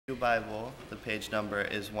Bible, the page number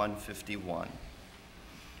is 151.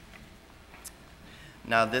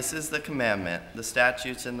 Now this is the commandment, the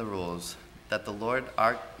statutes and the rules, that the Lord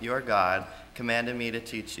your God commanded me to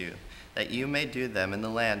teach you, that you may do them in the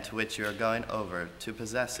land to which you are going over to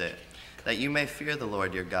possess it, that you may fear the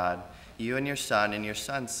Lord your God, you and your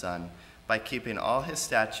son's son, by keeping all his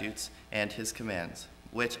statutes and his commands,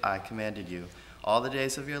 which I commanded you, all the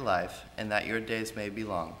days of your life, and that your days may be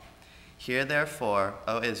long. Hear therefore,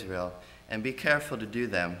 O Israel, and be careful to do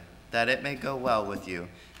them, that it may go well with you,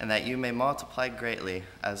 and that you may multiply greatly,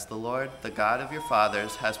 as the Lord, the God of your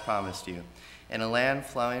fathers, has promised you, in a land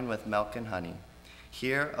flowing with milk and honey.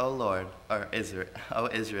 Hear, O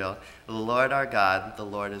Israel, the Lord our God, the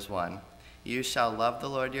Lord is one. You shall love the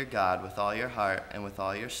Lord your God with all your heart, and with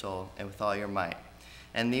all your soul, and with all your might.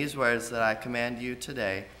 And these words that I command you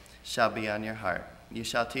today shall be on your heart. You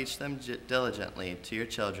shall teach them diligently to your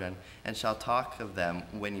children, and shall talk of them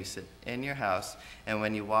when you sit in your house, and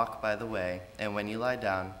when you walk by the way, and when you lie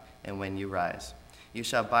down, and when you rise. You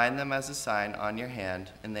shall bind them as a sign on your hand,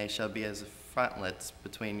 and they shall be as frontlets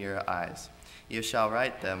between your eyes. You shall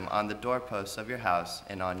write them on the doorposts of your house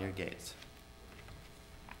and on your gates.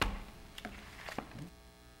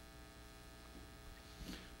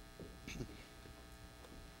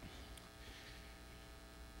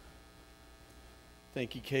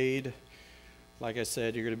 Thank you, Cade. Like I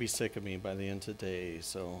said, you're going to be sick of me by the end of the day,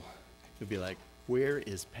 so you'll be like, where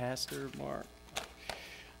is Pastor Mark?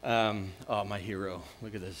 Oh, my hero.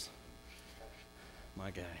 Look at this. My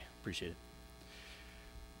guy. Appreciate it.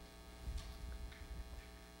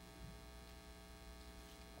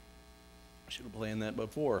 I should have planned that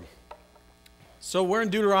before. So we're in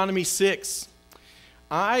Deuteronomy 6.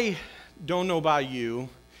 I don't know about you.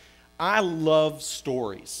 I love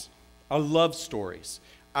stories. I love stories.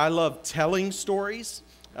 I love telling stories.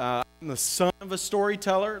 I'm the son of a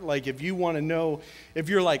storyteller. Like, if you want to know, if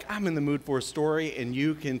you're like, I'm in the mood for a story, and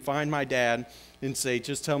you can find my dad and say,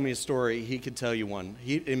 just tell me a story, he can tell you one.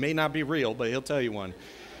 It may not be real, but he'll tell you one.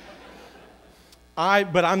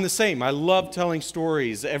 But I'm the same. I love telling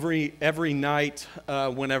stories. Every night,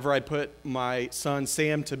 whenever I put my son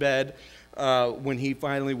Sam to bed, when he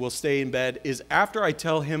finally will stay in bed, is after I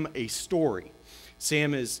tell him a story.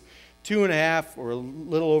 Sam is 2.5, or a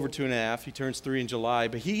little over 2.5. He turns 3 in July.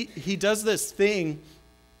 But he does this thing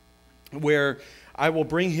where I will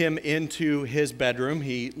bring him into his bedroom.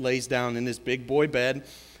 He lays down in his big boy bed,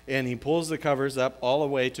 and he pulls the covers up all the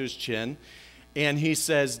way to his chin. And he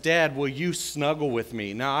says, Dad, will you snuggle with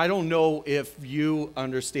me? Now, I don't know if you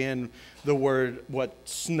understand the word, what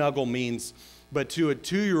snuggle means, but to a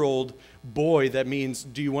 2-year-old boy, that means,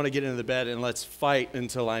 do you want to get into the bed and let's fight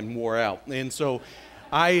until I'm wore out? And so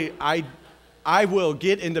I will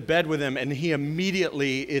get into bed with him, and he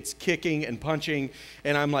immediately, it's kicking and punching,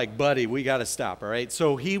 and I'm like, buddy, we got to stop, all right?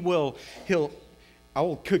 So I will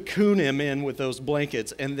cocoon him in with those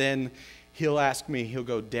blankets, and then he'll ask me, he'll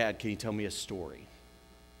go, Dad, can you tell me a story?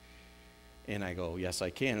 And I go, yes, I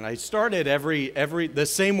can. And I started the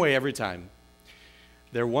same way every time.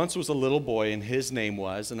 There once was a little boy, and his name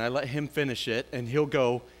was, and I let him finish it, and he'll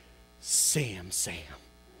go, Sam.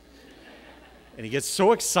 And he gets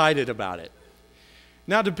so excited about it.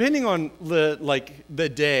 Now, depending on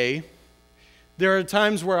the day, there are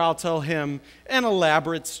times where I'll tell him an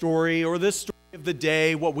elaborate story, or this story of the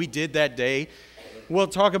day, what we did that day. We'll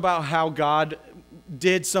talk about how God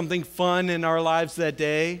did something fun in our lives that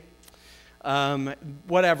day,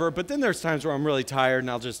 whatever. But then there's times where I'm really tired, and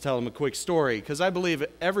I'll just tell him a quick story, because I believe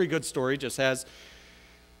every good story just has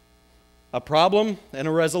a problem and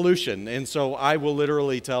a resolution. And so I will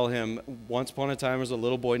literally tell him, once upon a time there was a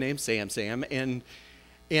little boy named Sam, and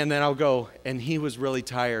then I'll go, and he was really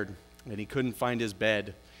tired, and he couldn't find his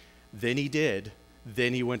bed. Then he did.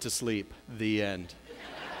 Then he went to sleep. The end.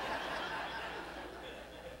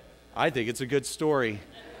 I think it's a good story.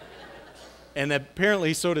 And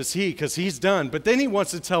apparently so does he, because he's done. But then he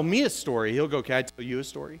wants to tell me a story. He'll go, can I tell you a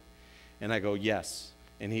story? And I go, yes.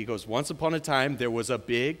 And he goes, once upon a time there was a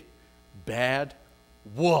big, bad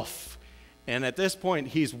wolf. And at this point,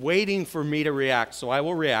 he's waiting for me to react. So I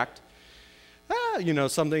will react.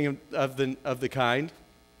 Something of the kind.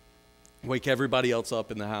 Wake everybody else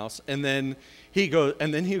up in the house. And then he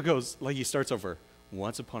goes, like he starts over.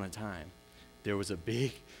 Once upon a time, there was a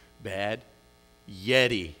big, bad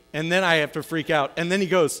Yeti. And then I have to freak out. And then he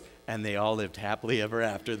goes, and they all lived happily ever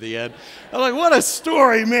after, the end. I'm like, what a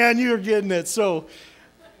story, man. You're getting it. So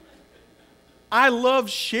I love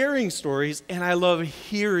sharing stories, and I love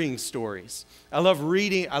hearing stories. I love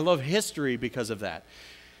reading. I love history because of that.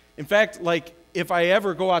 In fact, like if I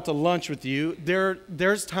ever go out to lunch with you,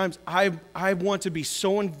 there's times I want to be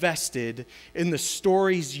so invested in the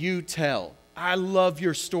stories you tell. I love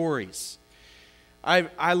your stories.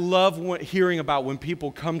 I love hearing about when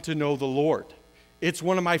people come to know the Lord. It's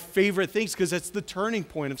one of my favorite things because it's the turning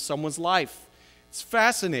point of someone's life. It's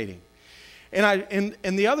fascinating. And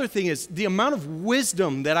the other thing is the amount of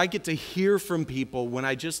wisdom that I get to hear from people when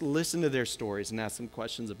I just listen to their stories and ask them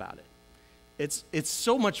questions about it. It's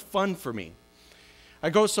so much fun for me. I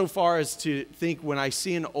go so far as to think when I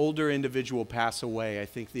see an older individual pass away, I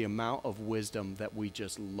think the amount of wisdom that we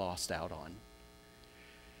just lost out on.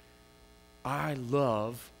 I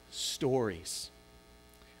love stories.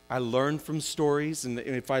 I learn from stories, and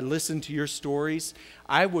if I listen to your stories,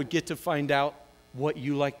 I would get to find out what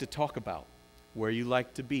you like to talk about, where you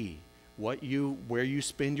like to be, where you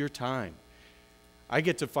spend your time. I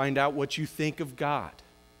get to find out what you think of God.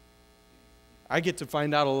 I get to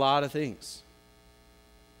find out a lot of things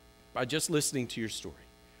by just listening to your story.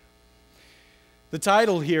 The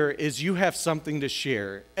title here is You Have Something to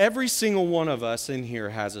Share. Every single one of us in here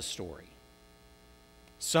has a story.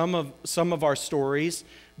 Some of our stories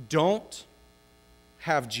don't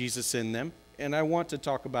have Jesus in them, and I want to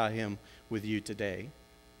talk about him with you today.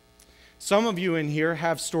 Some of you in here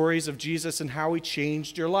have stories of Jesus and how he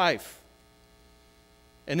changed your life.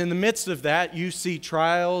 And in the midst of that, you see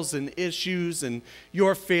trials and issues and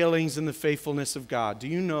your failings in the faithfulness of God. Do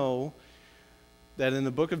you know that in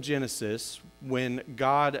the book of Genesis, when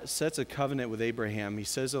God sets a covenant with Abraham, he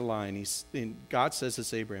says a line, God says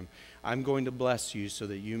this to Abraham, I'm going to bless you so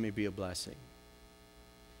that you may be a blessing.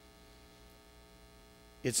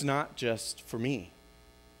 It's not just for me.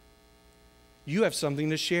 You have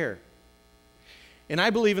something to share. And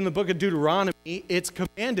I believe in the book of Deuteronomy, it's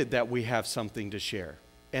commanded that we have something to share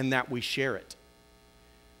and that we share it.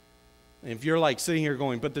 And if you're like sitting here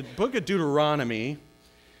going, but the book of Deuteronomy,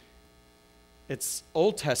 it's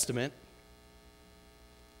Old Testament.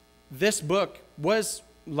 This book was,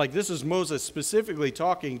 like this is Moses specifically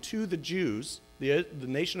talking to the Jews, the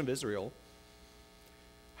nation of Israel.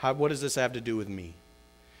 What does this have to do with me?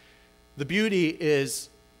 The beauty is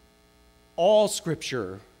all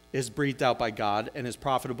Scripture is breathed out by God and is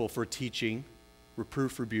profitable for teaching,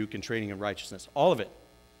 reproof, rebuke, and training in righteousness. All of it,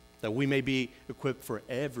 that we may be equipped for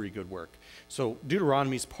every good work. So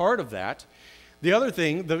Deuteronomy is part of that. The other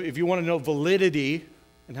thing, if you want to know validity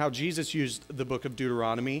and how Jesus used the book of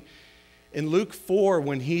Deuteronomy, in Luke 4,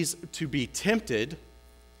 when he's to be tempted,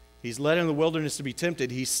 he's led in the wilderness to be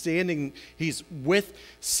tempted. He's with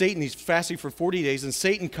Satan. He's fasting for 40 days, and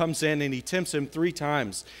Satan comes in and he tempts him 3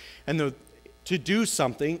 times to do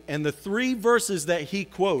something. And the 3 verses that he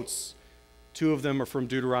quotes, 2 of them are from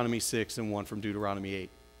Deuteronomy 6 and 1 from Deuteronomy 8.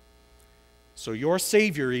 So your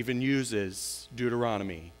Savior even uses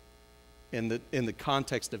Deuteronomy in the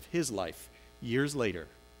context of his life years later.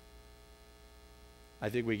 I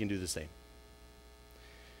think we can do the same.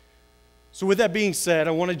 So with that being said,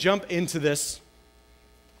 I want to jump into this.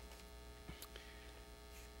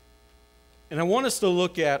 And I want us to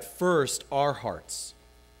look at first our hearts.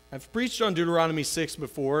 I've preached on Deuteronomy 6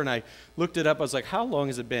 before, and I looked it up. I was like, how long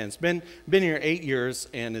has it been? It's been here 8 years,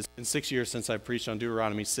 and it's been 6 years since I've preached on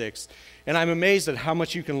Deuteronomy 6. And I'm amazed at how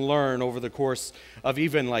much you can learn over the course of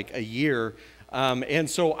even like a year. And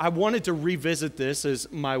so I wanted to revisit this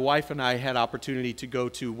as my wife and I had opportunity to go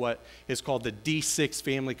to what is called the D6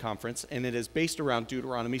 Family Conference, and it is based around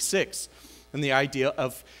Deuteronomy 6 and the idea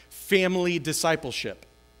of family discipleship.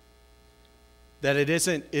 That it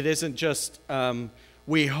isn't just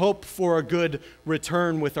we hope for a good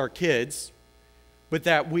return with our kids, but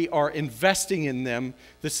that we are investing in them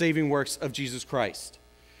the saving works of Jesus Christ,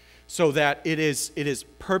 so that it is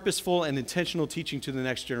purposeful and intentional teaching to the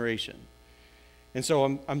next generation. And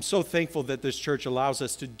so I'm so thankful that this church allows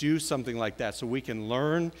us to do something like that so we can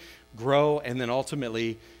learn, grow, and then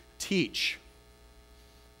ultimately teach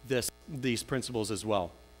these principles as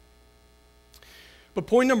well. But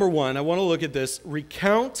point number 1, I want to look at this.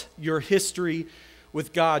 Recount your history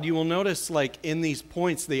with God. You will notice, like in these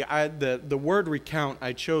points, the word recount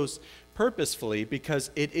I chose purposefully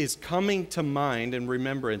because it is coming to mind and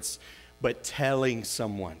remembrance, but telling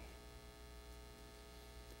someone.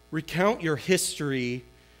 Recount your history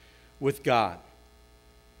with God.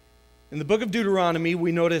 In the book of Deuteronomy,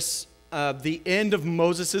 we notice the end of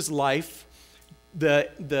Moses' life.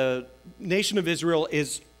 The nation of Israel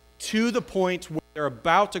is to the point where they're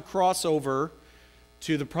about to cross over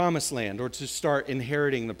to the promised land, or to start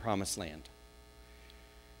inheriting the promised land.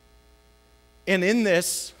 And in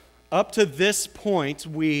this, up to this point,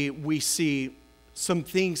 we see some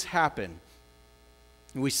things happen.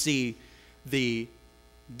 We see the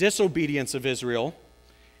disobedience of Israel.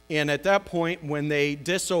 And at that point, when they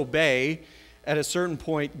disobey, at a certain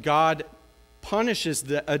point, God punishes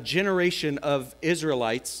a generation of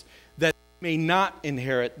Israelites that may not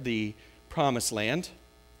inherit the promised land,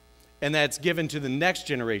 and that's given to the next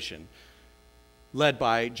generation, led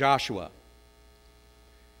by Joshua.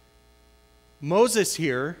 Moses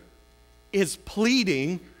here is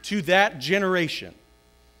pleading to that generation.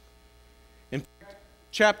 In fact,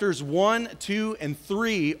 chapters 1, 2, and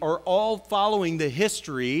 3 are all following the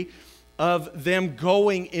history of them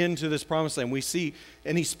going into this promised land. We see,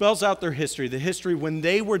 and he spells out their history, the history when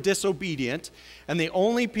they were disobedient, and the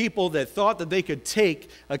only people that thought that they could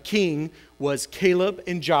take a king was Caleb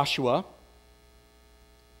and Joshua.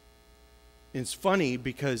 And it's funny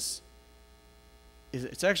because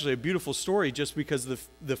it's actually a beautiful story, just because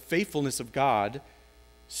the faithfulness of God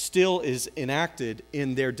still is enacted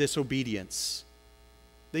in their disobedience.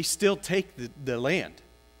 They still take the land.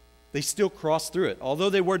 They still cross through it. Although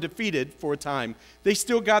they were defeated for a time, they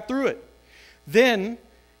still got through it. Then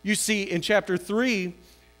you see in chapter 3,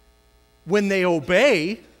 when they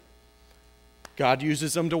obey, God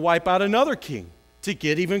uses them to wipe out another king to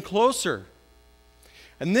get even closer.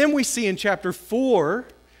 And then we see in chapter 4,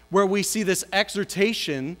 where we see this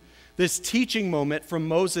exhortation, this teaching moment from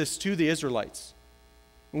Moses to the Israelites.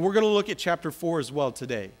 And we're going to look at chapter 4 as well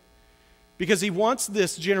today, because he wants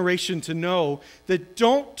this generation to know that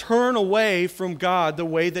don't turn away from God the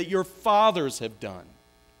way that your fathers have done.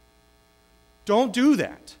 Don't do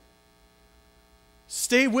that.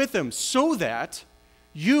 Stay with him so that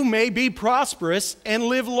you may be prosperous and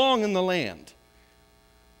live long in the land.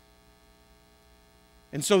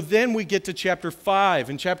 And so then we get to chapter 5,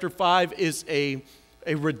 and chapter 5 is a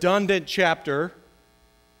redundant chapter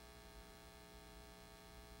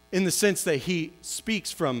in the sense that he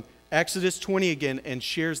speaks from Exodus 20 again and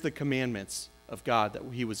shares the commandments of God that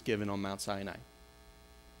he was given on Mount Sinai.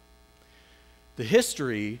 The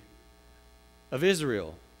history of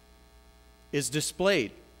Israel is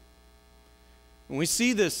displayed. And we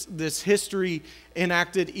see this history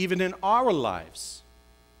enacted even in our lives.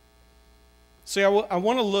 So I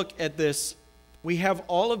want to look at this. We have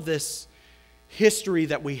all of this history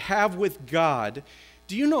that we have with God.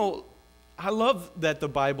 Do you know, I love that the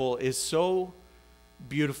Bible is so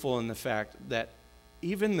beautiful in the fact that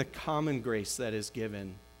even the common grace that is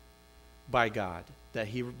given by God, that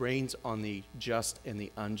he reigns on the just and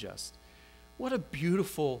the unjust. What a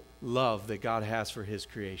beautiful love that God has for his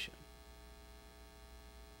creation.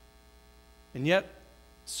 And yet,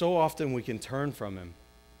 so often we can turn from him.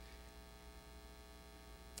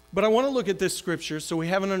 But I want to look at this scripture so we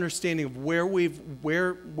have an understanding of where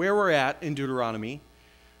we're at in Deuteronomy.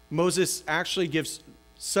 Moses actually gives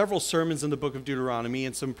several sermons in the book of Deuteronomy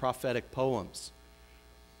and some prophetic poems.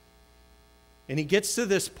 And he gets to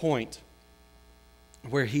this point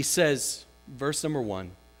where he says, verse number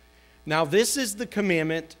 1, "Now this is the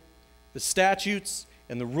commandment, the statutes,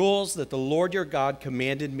 and the rules that the Lord your God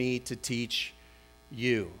commanded me to teach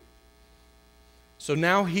you." So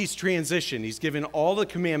now he's transitioned. He's given all the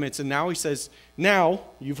commandments, and now he says, now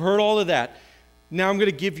you've heard all of that. Now I'm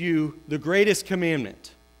going to give you the greatest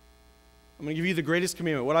commandment. I'm going to give you the greatest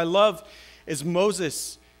commandment. What I love is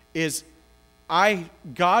Moses is,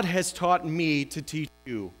 God has taught me to teach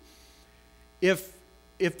you. If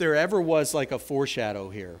there ever was like a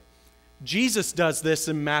foreshadow here, Jesus does this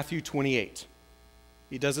in Matthew 28.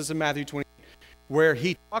 He does this in Matthew 28, where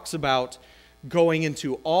he talks about going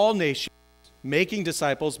into all nations, making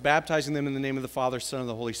disciples, baptizing them in the name of the Father, Son, and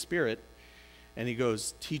the Holy Spirit. And he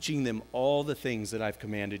goes, teaching them all the things that I've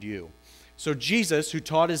commanded you. So Jesus, who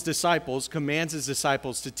taught his disciples, commands his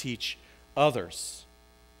disciples to teach others.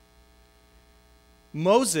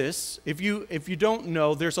 Moses, if you don't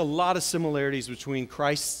know, there's a lot of similarities between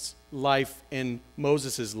Christ's life and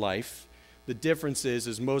Moses' life. The difference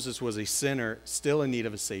is Moses was a sinner, still in need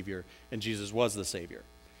of a Savior, and Jesus was the Savior.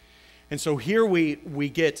 And so here we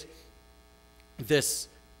get this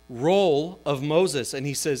role of Moses, and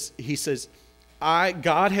he says,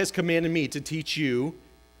 God has commanded me to teach you.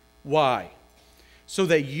 Why? So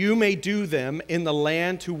that you may do them in the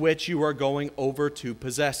land to which you are going over to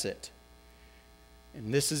possess it.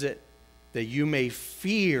 And this is it, that you may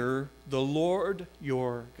fear the Lord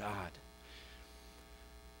your God.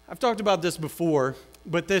 I've talked about this before,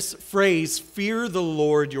 but this phrase, fear the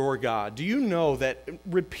Lord your God, do you know that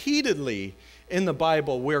repeatedly in the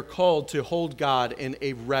Bible we're called to hold God in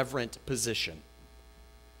a reverent position,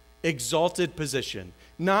 exalted position,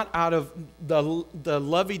 not out of the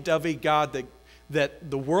lovey-dovey God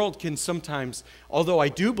that the world can sometimes, although I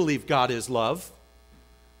do believe God is love,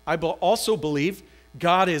 I also believe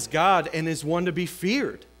God is God and is one to be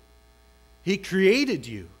feared. He created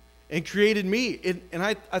you and created me. And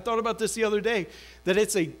I thought about this the other day, that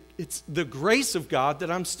it's the grace of God that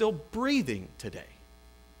I'm still breathing today.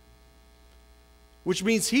 Which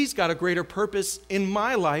means He's got a greater purpose in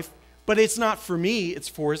my life, but it's not for me, it's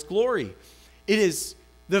for His glory. It is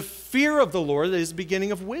the fear of the Lord that is the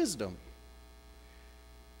beginning of wisdom.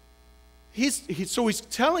 So he's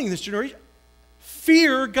telling this generation,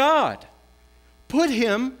 fear God. Put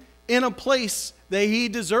Him in a place that He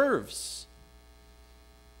deserves.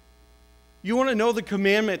 You want to know the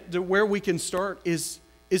commandment, where we can start is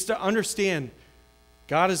to understand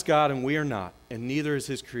God is God and we are not, and neither is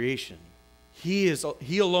His creation. He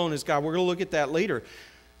alone is God. We're going to look at that later.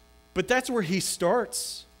 But that's where He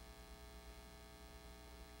starts.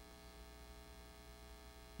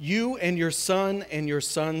 You and your son and your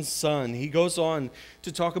son's son. He goes on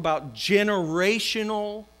to talk about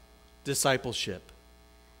generational discipleship.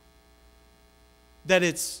 That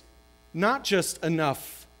it's not just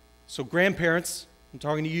enough. So grandparents, I'm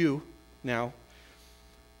talking to you now.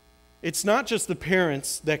 It's not just the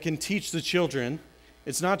parents that can teach the children.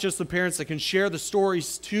 It's not just the parents that can share the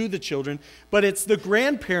stories to the children, but it's the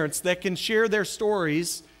grandparents that can share their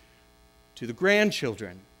stories to the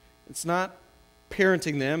grandchildren. It's not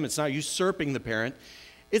parenting them. It's not usurping the parent.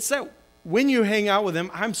 It's that when you hang out with them,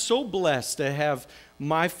 I'm so blessed to have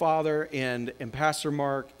my father and Pastor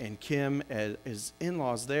Mark and Kim as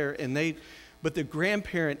in-laws there. But the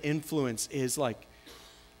grandparent influence is like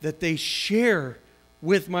that they share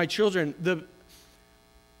with my children.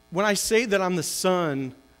 When I say that I'm the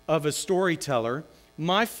son of a storyteller,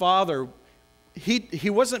 my father, he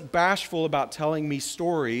wasn't bashful about telling me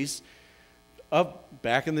stories of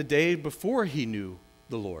back in the day before he knew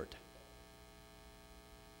the Lord.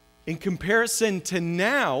 In comparison to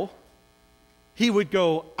now, he would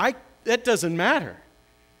go, that doesn't matter.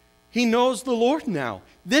 He knows the Lord now.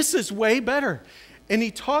 This is way better. And he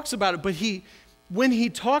talks about it, but when he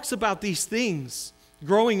talks about these things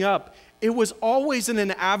growing up, it was always in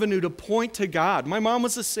an avenue to point to God. My mom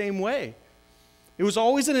was the same way. It was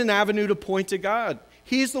always in an avenue to point to God.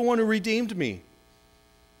 He's the one who redeemed me.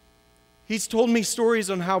 He's told me stories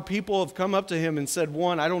on how people have come up to him and said,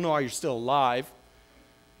 one, I don't know how you're still alive.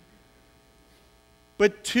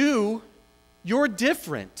 But two, you're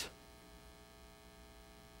different.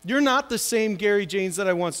 You're not the same Gary Janes that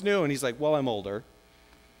I once knew. And he's like, well, I'm older.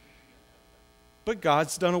 But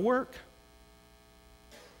God's done a work.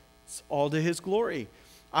 It's all to His glory.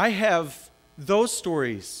 I have those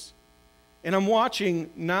stories. And I'm watching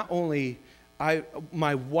not only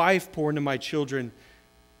my wife pour into my children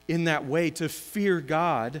in that way to fear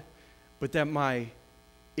God, but that my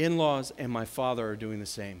in-laws and my father are doing the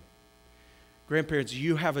same. Grandparents,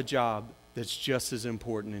 you have a job that's just as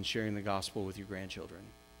important in sharing the gospel with your grandchildren.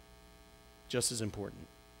 Just as important.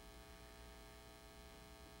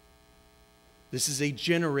 This is a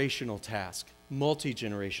generational task,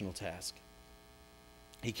 multi-generational task.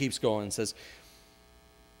 He keeps going and says,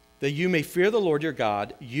 that you may fear the Lord your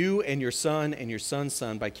God, you and your son's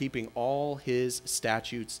son, by keeping all His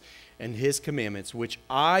statutes and His commandments, which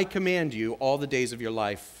I command you all the days of your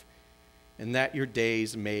life, and that your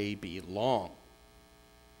days may be long.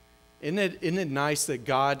 Isn't it nice that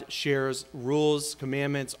God shares rules,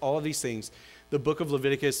 commandments, all of these things? The book of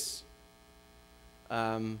Leviticus,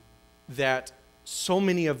 that so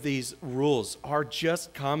many of these rules are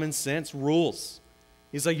just common sense rules.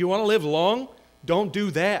 He's like, you want to live long? Don't do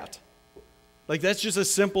that. Like, that's just a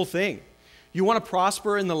simple thing. You want to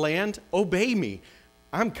prosper in the land? Obey me.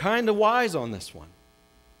 I'm kind of wise on this one.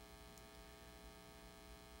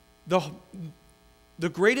 The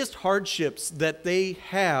greatest hardships that they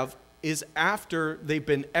have is after they've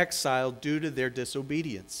been exiled due to their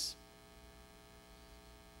disobedience.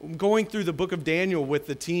 I'm going through the book of Daniel with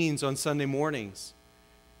the teens on Sunday mornings.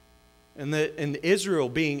 And Israel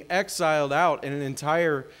being exiled out, and an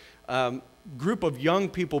entire group of young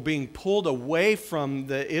people being pulled away from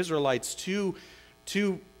the Israelites to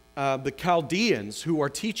the Chaldeans, who are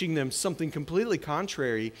teaching them something completely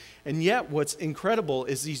contrary. And yet what's incredible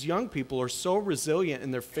is these young people are so resilient in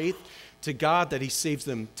their faith to God that He saves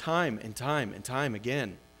them time and time and time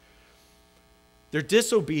again. Their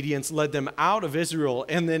disobedience led them out of Israel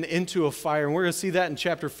and then into a fire. And we're going to see that in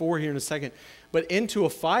chapter 4 here in a second. But into a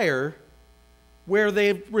fire where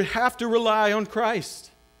they have to rely on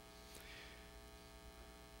Christ.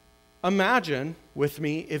 Imagine with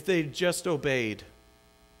me if they just obeyed.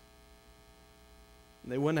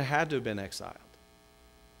 They wouldn't have had to have been exiled.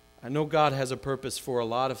 I know God has a purpose for a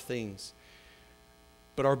lot of things,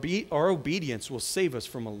 but our obedience will save us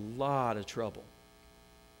from a lot of trouble.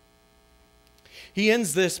 He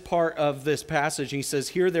ends this part of this passage, and he says,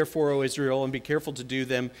 "Hear therefore, O Israel, and be careful to do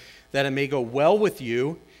them, that it may go well with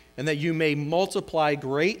you, and that you may multiply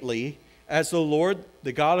greatly, as the Lord,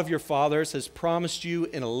 the God of your fathers, has promised you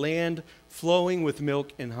in a land flowing with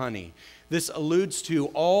milk and honey." This alludes to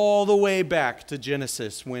all the way back to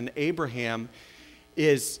Genesis, when Abraham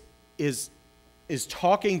is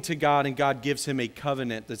talking to God, and God gives him a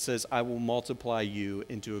covenant that says, "I will multiply you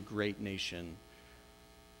into a great nation.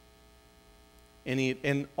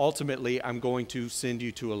 And ultimately, I'm going to send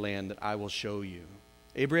you to a land that I will show you."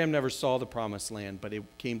 Abraham never saw the promised land, but it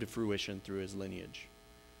came to fruition through his lineage.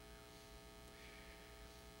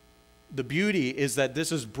 The beauty is that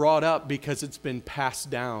this is brought up because it's been passed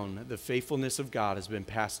down. The faithfulness of God has been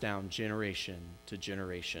passed down generation to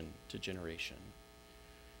generation to generation,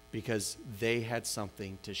 because they had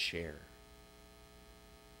something to share.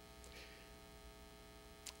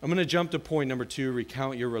 I'm going to jump to point number 2,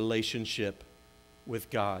 recount your relationship with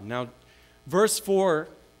God. Now, verse 4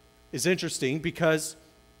 is interesting because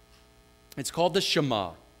it's called the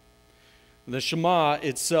Shema. The Shema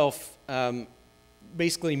itself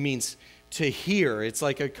basically means to hear. It's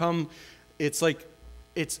like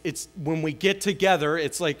it's when we get together,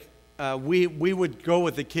 it's like we would go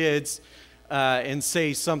with the kids and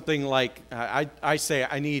say something like, I say,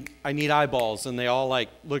 I need eyeballs, and they all like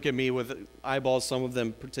look at me with eyeballs. Some of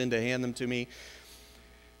them pretend to hand them to me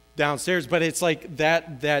downstairs, but it's like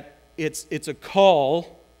that it's a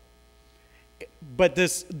call, but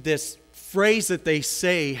this phrase that they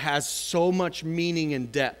say has so much meaning and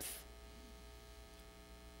depth.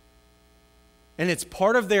 And it's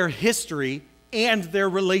part of their history and their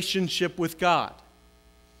relationship with God.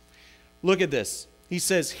 Look at this. He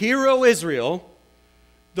says, "Hear, O Israel,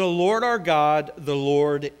 the Lord our God, the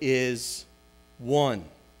Lord is one."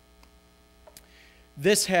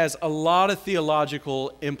 This has a lot of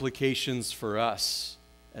theological implications for us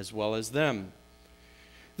as well as them.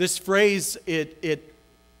 This phrase,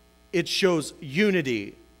 it shows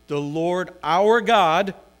unity. The Lord our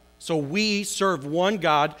God, so we serve one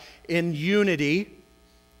God in unity.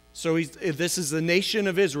 So this is the nation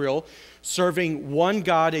of Israel serving one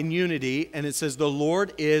God in unity, and it says the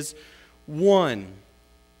Lord is one.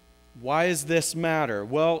 Why does this matter?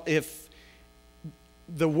 Well, if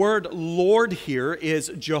the word Lord here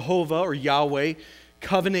is Jehovah or Yahweh,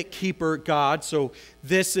 covenant keeper God, so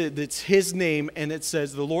it's his name, and it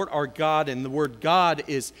says the Lord our God, and the word God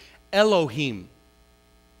is Elohim.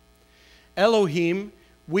 Elohim,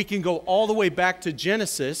 we can go all the way back to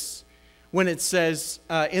Genesis when it says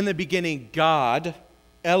in the beginning God,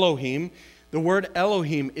 Elohim. The word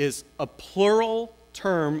Elohim is a plural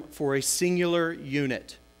term for a singular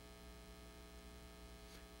unit.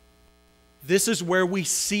 This is where we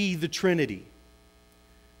see the Trinity.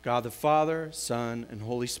 God the Father, Son, and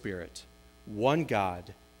Holy Spirit. One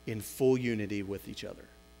God in full unity with each other.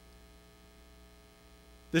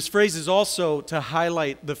 This phrase is also to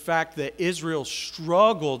highlight the fact that Israel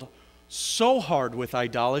struggled so hard with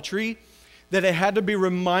idolatry that it had to be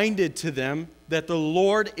reminded to them that the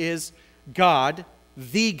Lord is God,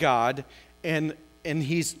 the God, and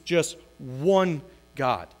He's just one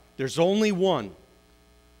God. There's only one.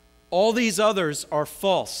 All these others are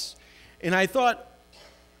false. And I thought,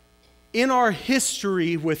 in our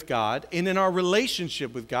history with God and in our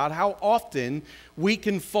relationship with God, how often we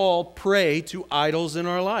can fall prey to idols in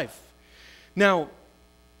our life. Now,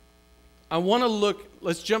 I want to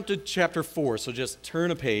let's jump to chapter 4, so just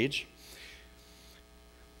turn a page.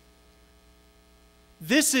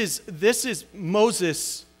 This is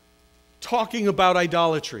Moses talking about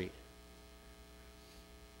idolatry.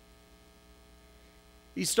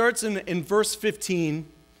 He starts in verse 15,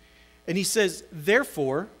 and he says,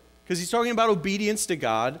 therefore, because he's talking about obedience to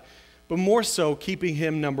God, but more so keeping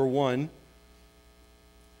Him number one.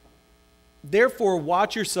 Therefore,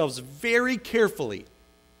 watch yourselves very carefully,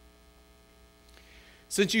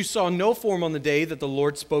 since you saw no form on the day that the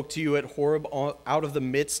Lord spoke to you at Horeb out of the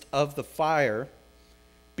midst of the fire.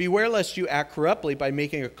 Beware lest you act corruptly by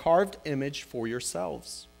making a carved image for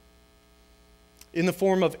yourselves in the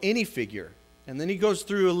form of any figure. And then he goes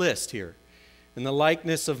through a list here. In the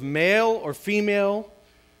likeness of male or female,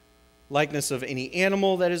 likeness of any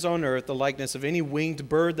animal that is on earth, the likeness of any winged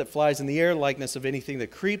bird that flies in the air, likeness of anything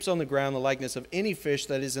that creeps on the ground, the likeness of any fish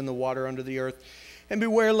that is in the water under the earth. And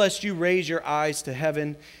beware lest you raise your eyes to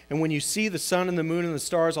heaven, and when you see the sun and the moon and the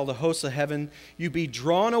stars, all the hosts of heaven, you be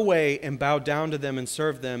drawn away and bow down to them and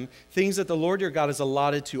serve them, things that the Lord your God has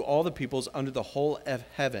allotted to all the peoples under the whole of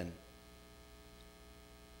heaven.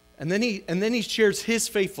 And then he shares his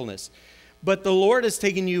faithfulness. But the Lord has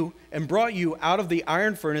taken you and brought you out of the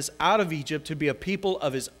iron furnace, out of Egypt, to be a people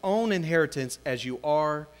of his own inheritance, as you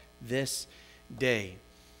are this day.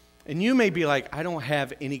 And you may be like, I don't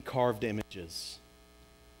have any carved images.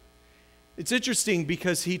 It's interesting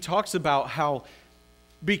because he talks about how,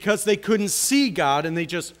 because they couldn't see God and they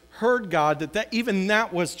just heard God, that even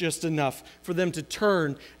that was just enough for them to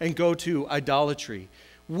turn and go to idolatry.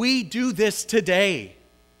 We do this today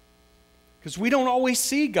because we don't always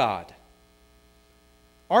see God.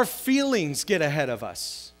 Our feelings get ahead of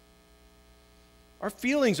us. Our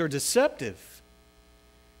feelings are deceptive.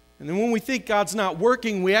 And then when we think God's not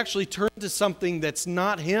working, we actually turn to something that's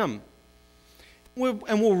not him.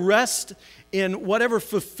 And we'll rest in whatever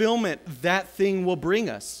fulfillment that thing will bring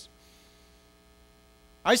us.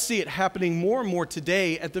 I see it happening more and more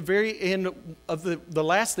today. At the very end of the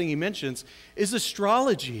last thing he mentions is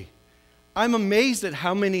astrology. I'm amazed at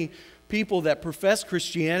how many people that profess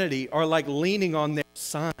Christianity are like leaning on their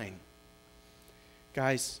sign.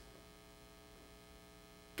 Guys,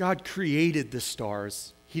 God created the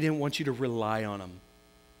stars. He didn't want you to rely on them.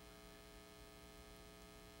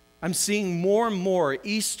 I'm seeing more and more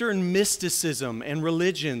Eastern mysticism and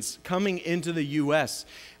religions coming into the U.S.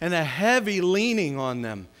 and a heavy leaning on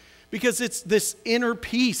them because it's this inner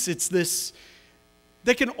peace. It's this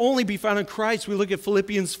that can only be found in Christ. We look at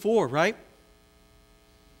Philippians 4, right?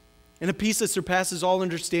 And a peace that surpasses all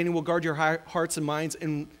understanding will guard your hearts and minds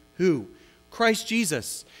in who? Christ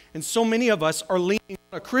Jesus. And so many of us are leaning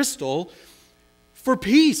on a crystal for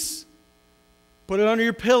peace. Put it under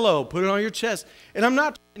your pillow. Put it on your chest. And I'm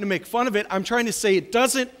not trying to make fun of it. I'm trying to say it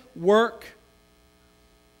doesn't work.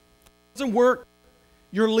 It doesn't work.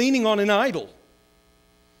 You're leaning on an idol.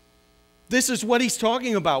 This is what he's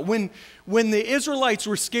talking about. When the Israelites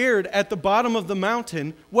were scared at the bottom of the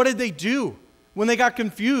mountain, what did they do? When they got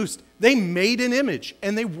confused, they made an image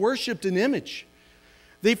and they worshiped an image.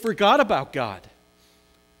 They forgot about God.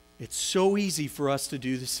 It's so easy for us to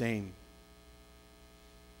do the same.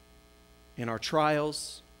 In our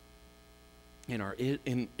trials, when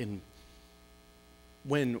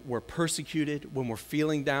we're persecuted, when we're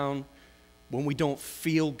feeling down, when we don't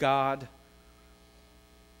feel God, it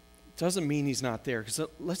doesn't mean he's not there. Because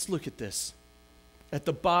let's look at this. At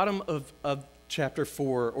the bottom of chapter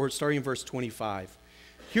 4, or starting in verse 25,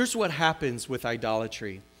 here's what happens with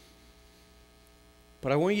idolatry.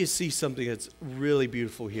 But I want you to see something that's really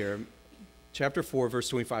beautiful here. Chapter 4, verse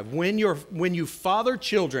 25. When you father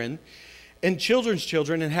children and children's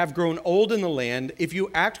children and have grown old in the land, if you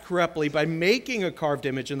act corruptly by making a carved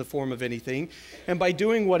image in the form of anything, and by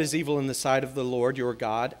doing what is evil in the sight of the Lord your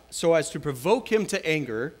God, so as to provoke him to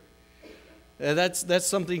anger, that's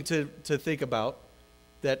something to think about,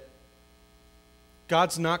 that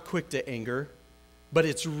God's not quick to anger, but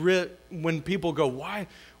it's when people go, why,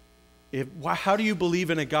 how do you believe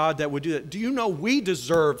in a God that would do that? Do you know we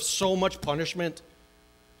deserve so much punishment?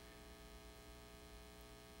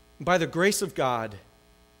 By the grace of God,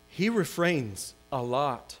 he refrains a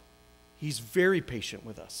lot. He's very patient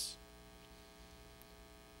with us.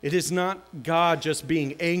 It is not God just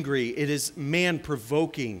being angry. It is man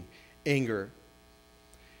provoking anger.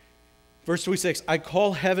 Verse 26, I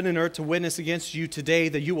call heaven and earth to witness against you today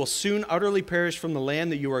that you will soon utterly perish from the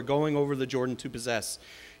land that you are going over the Jordan to possess.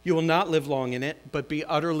 You will not live long in it, but be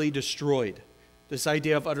utterly destroyed. This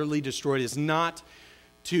idea of utterly destroyed is not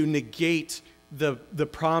to negate the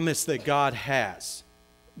promise that God has,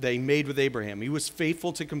 that he made with Abraham. He was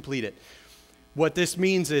faithful to complete it. What this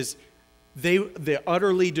means is the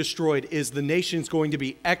utterly destroyed is the nation's going to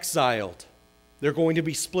be exiled. They're going to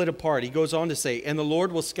be split apart. He goes on to say, and the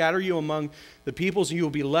Lord will scatter you among the peoples, and you will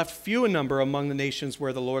be left few in number among the nations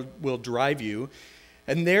where the Lord will drive you.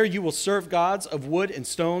 And there you will serve gods of wood and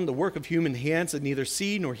stone, the work of human hands, that neither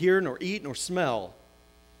see, nor hear, nor eat, nor smell.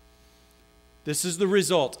 This is the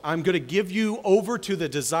result. I'm going to give you over to the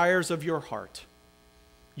desires of your heart.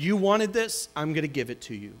 You wanted this, I'm going to give it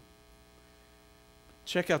to you.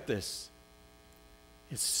 Check out this.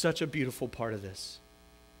 It's such a beautiful part of this.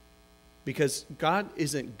 Because God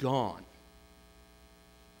isn't gone.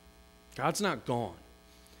 God's not gone.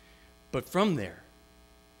 But from there,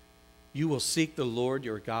 you will seek the Lord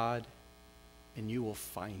your God, and you will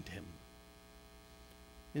find him.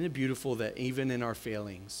 Isn't it beautiful that even in our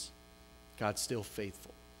failings, God's still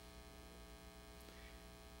faithful?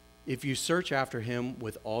 If you search after him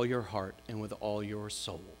with all your heart and with all your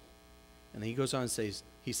soul. And then he goes on and says,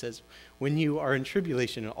 when you are in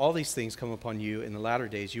tribulation and all these things come upon you in the latter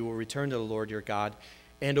days, you will return to the Lord your God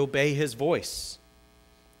and obey his voice.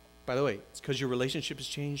 By the way, it's because your relationship has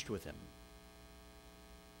changed with him.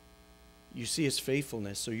 You see his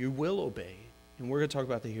faithfulness, so you will obey. And we're going to talk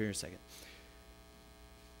about that here in a second.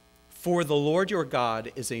 For the Lord your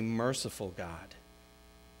God is a merciful God.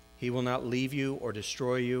 He will not leave you or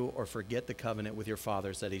destroy you or forget the covenant with your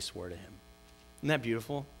fathers that he swore to him. Isn't that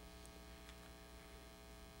beautiful?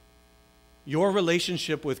 Your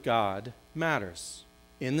relationship with God matters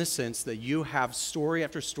in the sense that you have story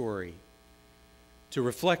after story to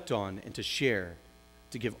reflect on and to share,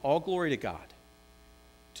 to give all glory to God,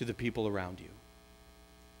 to the people around you.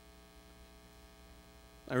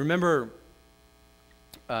 I remember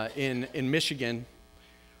in Michigan,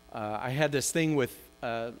 I had this thing with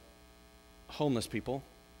homeless people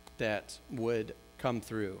that would come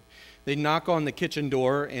through. They'd knock on the kitchen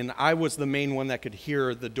door, and I was the main one that could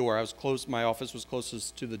hear the door. I was close. My office was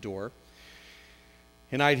closest to the door.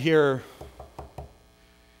 And I'd hear,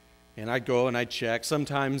 and I'd go and I'd check.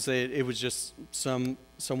 Sometimes it was just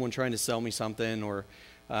someone trying to sell me something or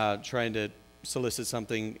trying to solicit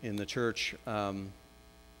something in the church.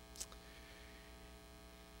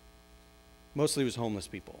 Mostly it was homeless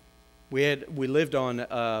people. We lived on,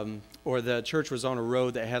 or the church was on a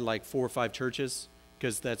road that had like 4 or 5 churches,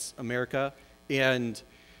 because that's America, and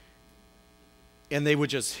they would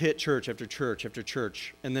just hit church after church after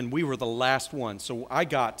church, and then we were the last one. So I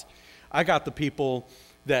got the people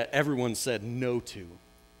that everyone said no to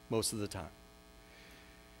most of the time.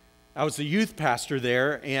 I was the youth pastor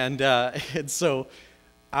there, and so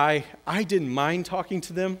I didn't mind talking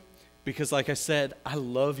to them because, like I said, I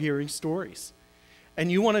love hearing stories.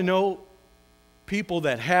 And you want to know people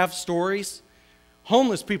that have stories?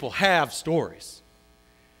 Homeless people have stories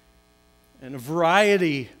in a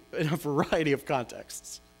variety of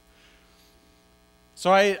contexts.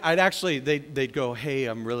 So they'd go, hey,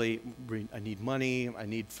 I need money, I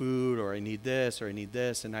need food, or I need this,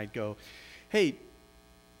 and I'd go, hey,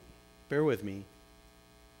 bear with me.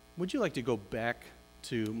 Would you like to go back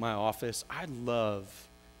to my office? I'd love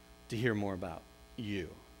to hear more about you.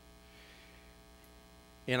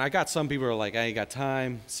 And I got some people who are like, I ain't got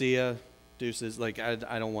time, see ya, deuces, like, I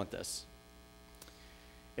don't want this.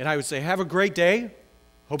 And I would say, have a great day,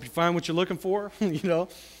 hope you find what you're looking for, you know.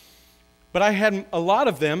 But I had a lot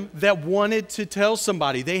of them that wanted to tell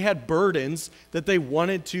somebody. They had burdens that they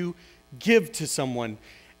wanted to give to someone.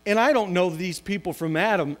 And I don't know these people from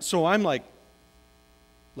Adam, so I'm like,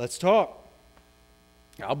 let's talk.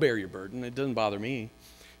 I'll bear your burden. It doesn't bother me.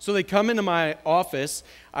 So they come into my office.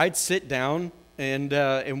 I'd sit down,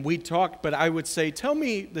 and we'd talk, but I would say, tell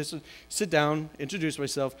me this, sit down, introduce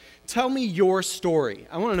myself, tell me your story.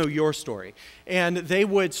 I want to know your story. And they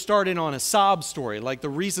would start in on a sob story, like the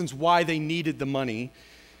reasons why they needed the money.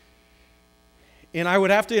 And I would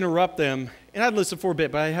have to interrupt them, and I'd listen for a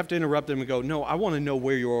bit, but I'd have to interrupt them and go, no, I want to know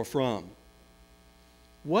where you're from.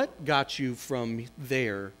 What got you from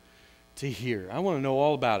there to here? I want to know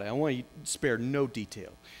all about it. I want you to spare no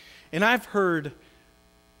detail. And I've heard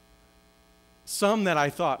some that I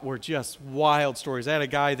thought were just wild stories. I had a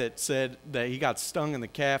guy that said that he got stung in the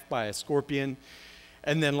calf by a scorpion,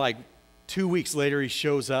 and then like 2 weeks later he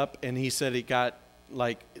shows up and he said he got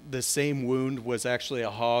like the same wound was actually a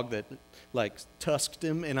hog that like tusked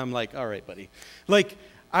him. And I'm like, all right, buddy. Like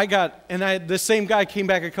the same guy came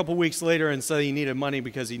back a couple weeks later and said he needed money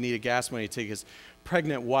because he needed gas money to take his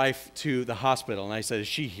pregnant wife to the hospital. And I said, is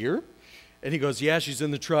she here? And he goes, yeah, she's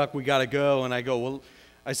in the truck. We got to go. And I go, well,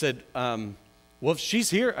 I said, well, if she's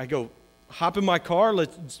here, I go, hop in my car.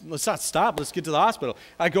 Let's not stop. Let's get to the hospital.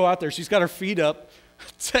 I go out there. She's got her feet up,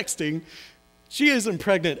 texting. She isn't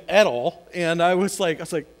pregnant at all. And I was like,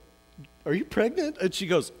 are you pregnant? And she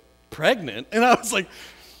goes, pregnant? And I was like,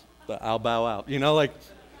 I'll bow out, you know, like,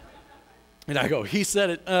 and I go, he said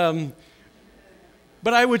it.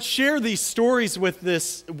 But I would share these stories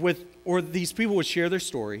or these people would share their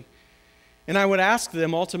story. And I would ask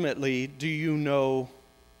them ultimately, do you know,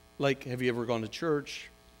 like, have you ever gone to church?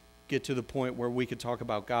 Get to the point where we could talk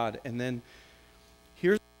about God. And then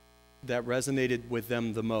here's that resonated with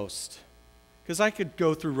them the most. Because I could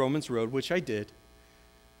go through Romans Road, which I did,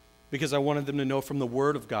 because I wanted them to know from the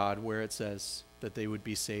Word of God where it says that they would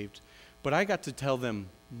be saved. But I got to tell them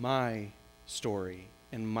my story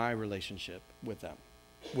and my relationship with them,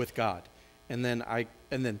 with God. And then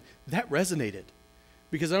that resonated.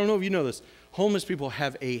 Because I don't know if you know this, homeless people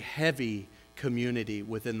have a heavy community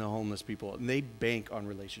within the homeless people, and they bank on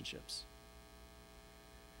relationships.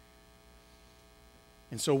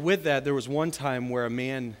 And so with that, there was one time where a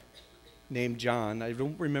man named John, I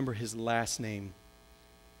don't remember his last name,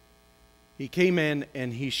 he came in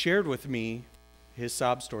and he shared with me his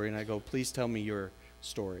sob story, and I go, please tell me your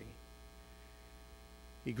story.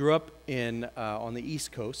 He grew up on the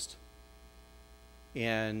East Coast,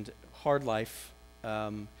 and hard life,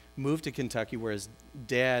 moved to Kentucky where his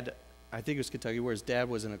dad I think it was Kentucky, where his dad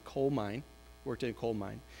was in a coal mine, worked in a coal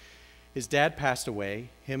mine. His dad passed away.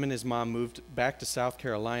 Him and his mom moved back to South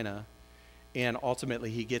Carolina, and ultimately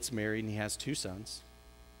he gets married and he has 2 sons.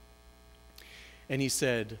 And he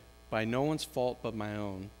said, by no one's fault but my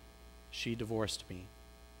own, she divorced me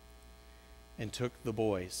and took the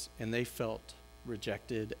boys, and they felt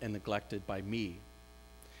rejected and neglected by me.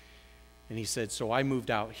 And he said, so I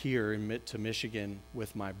moved out here to Michigan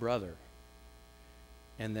with my brother.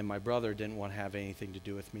 And then my brother didn't want to have anything to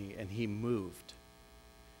do with me, and he moved.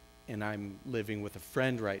 And I'm living with a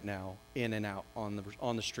friend right now, in and out on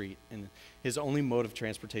the street. And his only mode of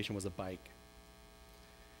transportation was a bike.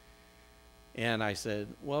 And I said,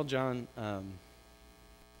 well, John, I'm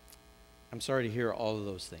sorry to hear all of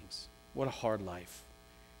those things. What a hard life.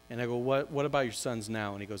 And I go, what about your sons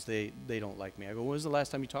now? And he goes, they don't like me. I go, when was the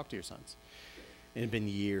last time you talked to your sons? And it had been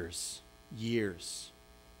years.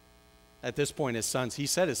 At this point, he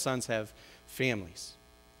said his sons have families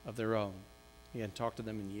of their own. He hadn't talked to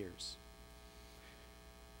them in years.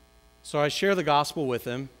 So I share the gospel with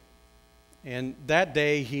him, and that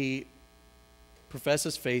day he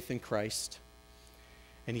professes faith in Christ,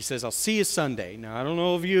 and he says, I'll see you Sunday. Now, I don't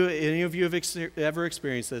know if any of you have ever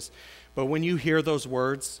experienced this, but when you hear those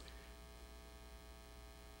words,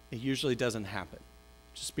 it usually doesn't happen.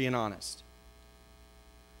 Just being honest.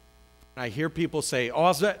 I hear people say,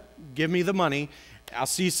 give me the money, I'll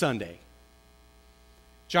see you Sunday.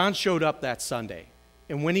 John showed up that Sunday.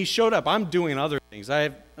 And when he showed up, I'm doing other things. I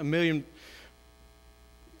have a million,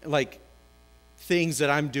 things that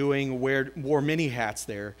I'm doing, wore many hats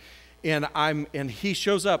there. And he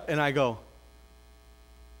shows up, and I go,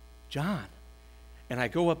 John. And I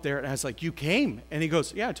go up there, and I was like, you came? And he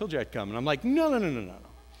goes, yeah, I told you I'd come. And I'm like, no.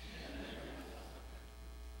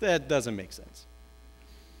 That doesn't make sense.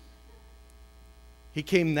 He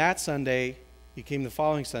came that Sunday, he came the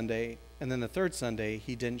following Sunday, and then the third Sunday,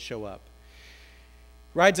 he didn't show up.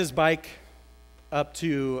 Rides his bike up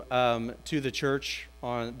to the church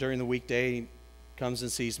during the weekday. He comes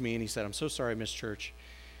and sees me, and he said, I'm so sorry I missed church.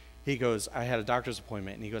 He goes, I had a doctor's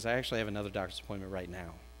appointment. And he goes, I actually have another doctor's appointment right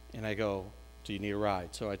now. And I go, do you need a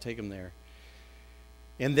ride? So I take him there.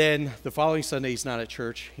 And then the following Sunday, he's not at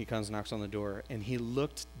church. He comes, knocks on the door, and he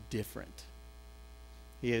looked different.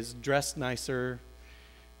 He is dressed nicer.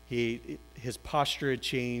 His posture had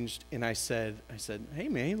changed, and I said, hey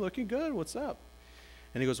man, you're looking good, what's up?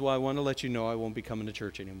 And he goes, well, I want to let you know I won't be coming to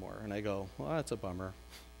church anymore. And I go, well, that's a bummer.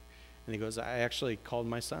 And he goes, I actually called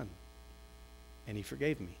my son, and he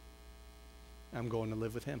forgave me. I'm going to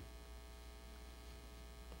live with him.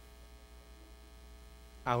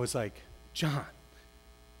 I was like, John,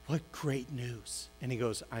 what great news. And he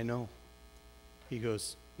goes, I know. He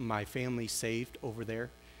goes, my family's saved over there.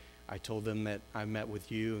 I told them that I met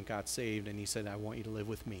with you and got saved, and he said, I want you to live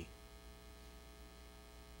with me.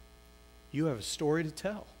 You have a story to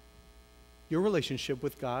tell. Your relationship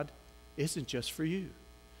with God isn't just for you.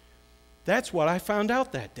 That's what I found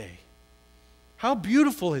out that day. How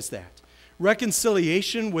beautiful is that?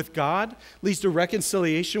 Reconciliation with God leads to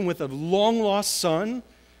reconciliation with a long-lost son.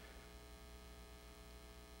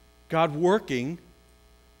 God working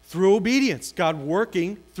through obedience, God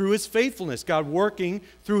working through his faithfulness, God working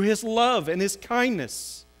through his love and his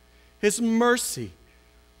kindness, his mercy,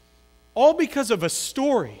 all because of a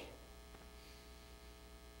story.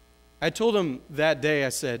 I told him that day, I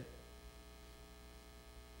said,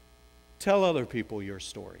 tell other people your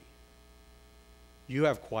story. You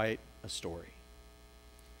have quite a story.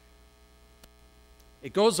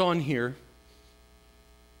 It goes on here,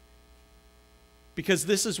 because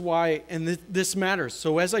this is why, and this matters.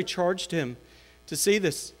 So as I charged him to say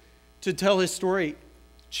this, to tell his story,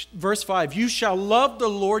 verse 5, you shall love the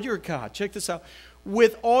Lord your God, check this out,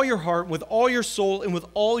 with all your heart, with all your soul, and with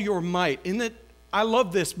all your might. I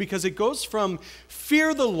love this because it goes from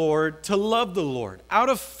fear the Lord to love the Lord. Out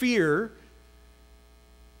of fear,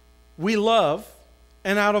 we love,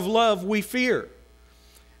 and out of love, we fear.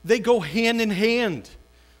 They go hand in hand.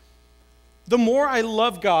 The more I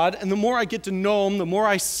love God and the more I get to know him, the more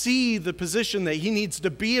I see the position that he needs to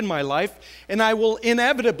be in my life, and I will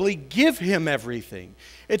inevitably give him everything.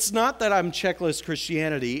 It's not that I'm checklist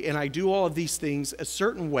Christianity and I do all of these things a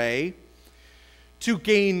certain way to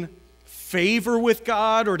gain favor with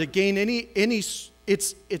God or to gain any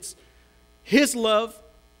it's his love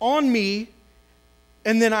on me,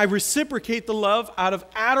 and then I reciprocate the love out of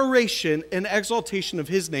adoration and exaltation of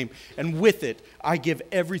his name, and with it I give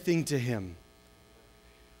everything to him.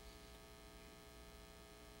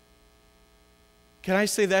 Can I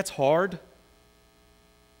say that's hard?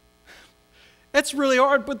 That's really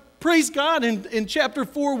hard, but praise God. In chapter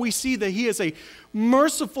 4, we see that he is a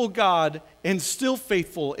merciful God and still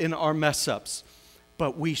faithful in our mess-ups.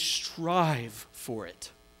 But we strive for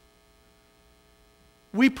it.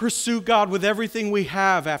 We pursue God with everything we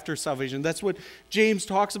have after salvation. That's what James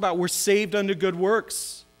talks about. We're saved unto good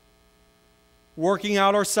works. Working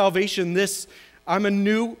out our salvation. I'm a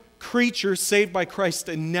new creature saved by Christ,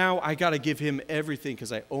 and now I got to give him everything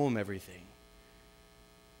because I owe him everything.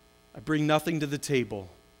 I bring nothing to the table.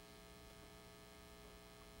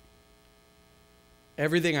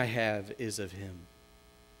 Everything I have is of him.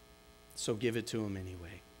 So give it to him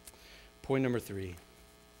anyway. Point number 3.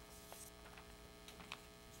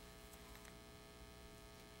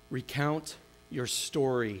 Recount your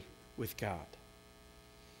story with God.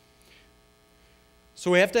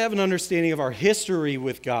 So we have to have an understanding of our history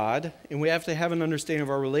with God, and we have to have an understanding of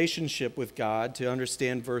our relationship with God to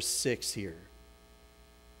understand verse 6 here.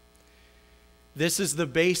 This is the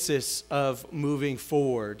basis of moving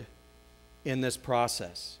forward in this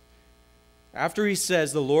process. After he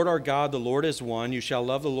says, the Lord our God, the Lord is one, you shall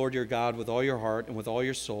love the Lord your God with all your heart and with all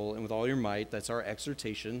your soul and with all your might. That's our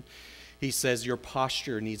exhortation. He says your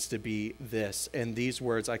posture needs to be this, and these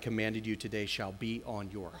words I commanded you today shall be on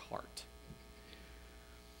your heart.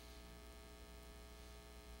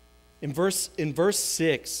 In verse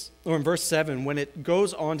 6, or in verse 7, when it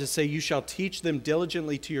goes on to say, you shall teach them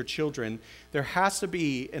diligently to your children, there has to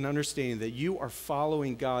be an understanding that you are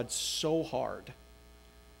following God so hard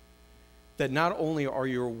that not only are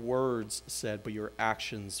your words said, but your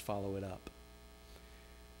actions follow it up.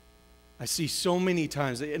 I see so many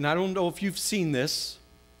times, and I don't know if you've seen this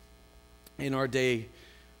in our day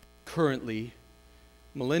currently,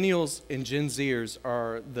 millennials and Gen Zers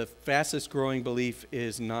are the fastest growing belief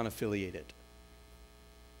is non-affiliated.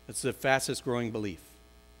 That's the fastest growing belief,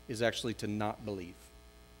 is actually to not believe.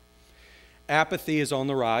 Apathy is on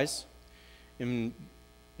the rise. And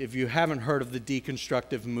if you haven't heard of the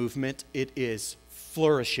deconstructive movement, it is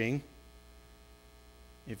flourishing.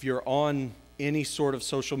 If you're on any sort of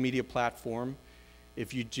social media platform,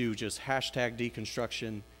 if you do just hashtag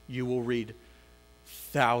deconstruction, you will read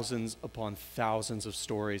thousands upon thousands of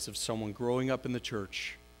stories of someone growing up in the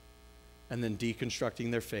church and then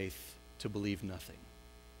deconstructing their faith to believe nothing.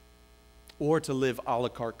 Or to live a la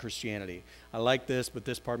carte Christianity. I like this, but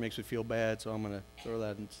this part makes me feel bad, so I'm going to throw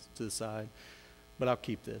that to the side. But I'll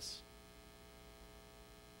keep this.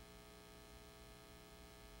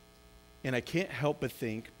 And I can't help but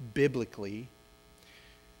think, biblically,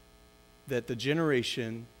 that the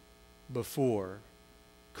generation before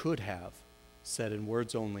could have said in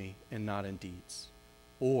words only and not in deeds,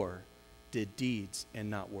 or did deeds and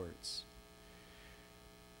not words.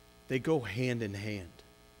 They go hand in hand.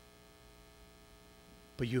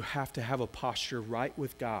 But you have to have a posture right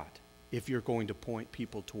with God if you're going to point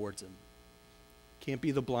people towards him. Can't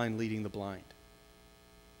be the blind leading the blind.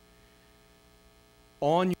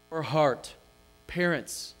 On your heart,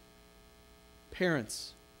 parents,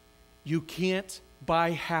 you can't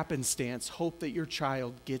by happenstance hope that your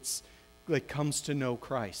child comes to know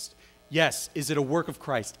Christ. Yes, is it a work of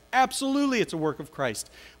Christ? Absolutely, it's a work of Christ.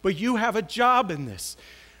 But you have a job in this.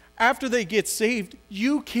 After they get saved,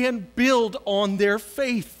 you can build on their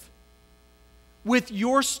faith with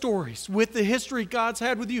your stories, with the history God's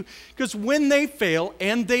had with you. Because when they fail,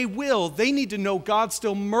 and they will, they need to know God's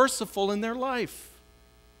still merciful in their life.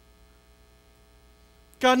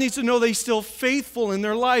 God needs to know that he's still faithful in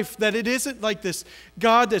their life, that it isn't like this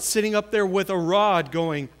God that's sitting up there with a rod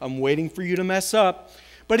going, I'm waiting for you to mess up.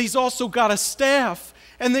 But he's also got a staff,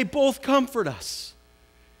 and they both comfort us.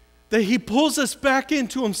 That he pulls us back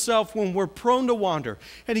into himself when we're prone to wander.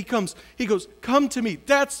 And he goes, come to me.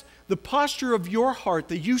 That's the posture of your heart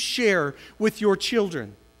that you share with your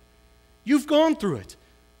children. You've gone through it.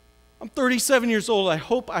 I'm 37 years old. I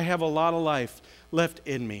hope I have a lot of life left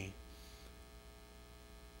in me.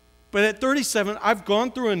 But at 37, I've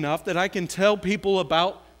gone through enough that I can tell people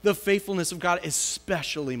about the faithfulness of God,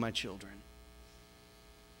 especially my children.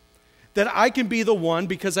 That I can be the one,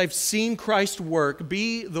 because I've seen Christ work,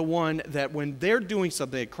 be the one that when they're doing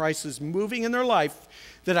something that Christ is moving in their life,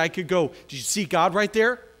 that I could go, did you see God right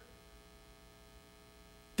there?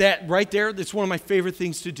 That right there, that's one of my favorite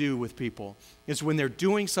things to do with people, is when they're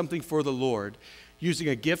doing something for the Lord, using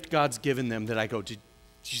a gift God's given them, that I go, did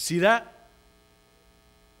you see that?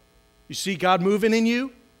 You see God moving in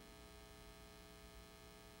you?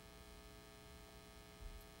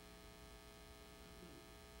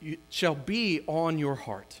 It shall be on your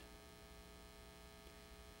heart.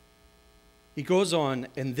 He goes on,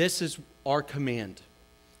 and this is our command.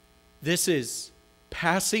 This is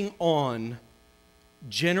passing on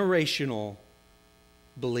generational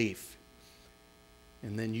belief.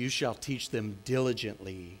 And then you shall teach them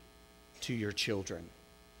diligently to your children.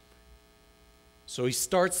 So he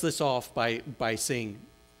starts this off by saying,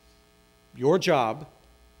 your job.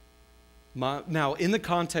 Now, in the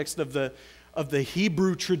context of the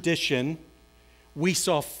Hebrew tradition, we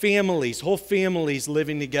saw families, whole families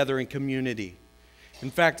living together in community. In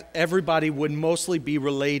fact, everybody would mostly be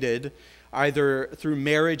related, either through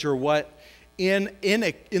marriage or what, in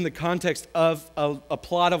the context of a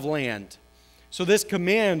plot of land. So this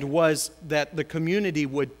command was that the community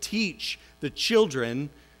would teach the children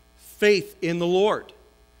faith in the Lord.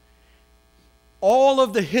 All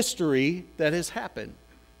of the history that has happened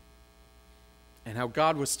and how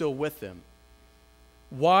God was still with them.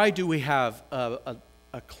 Why do we have a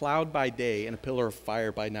cloud by day and a pillar of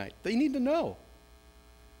fire by night? They need to know.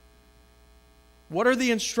 What are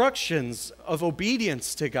the instructions of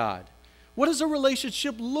obedience to God? What does a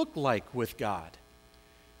relationship look like with God?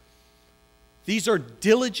 These are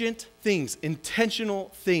diligent things, intentional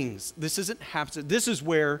things. This isn't happen. This is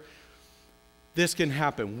where this can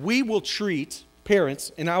happen. We will treat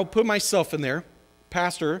parents, and I'll put myself in there,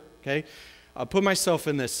 pastor, okay? I'll put myself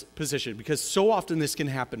in this position because so often this can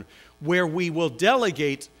happen where we will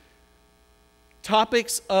delegate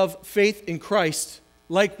topics of faith in Christ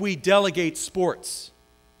like we delegate sports.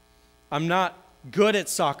 I'm not good at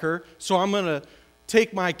soccer, so I'm going to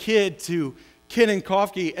take my kid to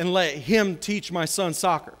Kinninkofke and let him teach my son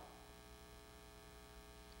soccer.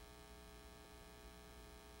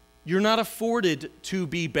 You're not afforded to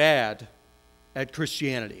be bad at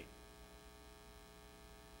Christianity.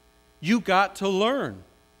 You got to learn.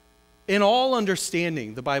 In all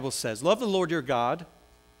understanding, the Bible says, love the Lord your God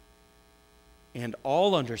and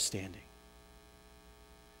all understanding.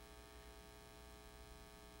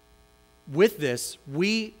 With this,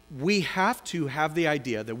 we have to have the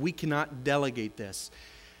idea that we cannot delegate this.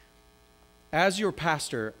 As your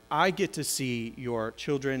pastor, I get to see your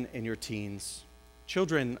children and your teens.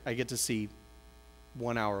 Children, I get to see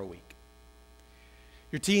 1 hour a week.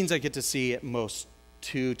 Your teens, I get to see at most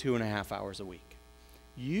 2.5 hours a week.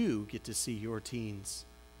 You get to see your teens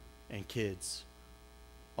and kids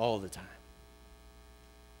all the time.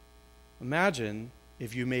 Imagine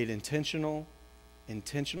if you made intentional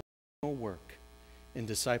work in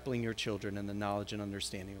discipling your children in the knowledge and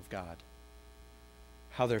understanding of God.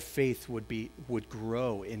 How their faith would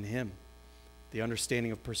grow in Him. The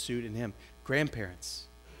understanding of pursuit in Him. Grandparents,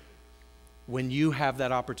 when you have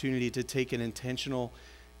that opportunity to take an intentional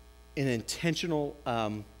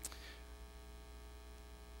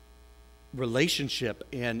relationship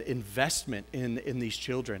and investment in these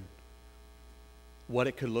children, what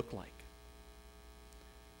it could look like.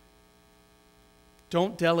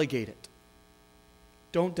 Don't delegate it.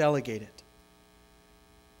 Don't delegate it.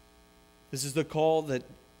 This is the call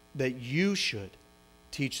that you should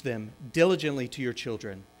teach them diligently to your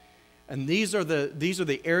children. And these are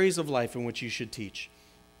the areas of life in which you should teach.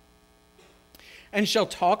 And shall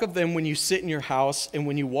talk of them when you sit in your house, and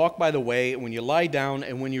when you walk by the way, and when you lie down,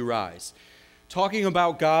 and when you rise. Talking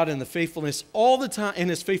about God and the faithfulness all the time, and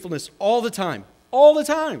His faithfulness all the time. All the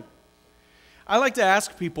time. I like to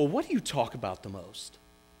ask people, what do you talk about the most?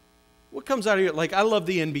 What comes out of your, like, I love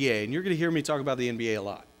the NBA, and you're going to hear me talk about the NBA a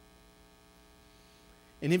lot.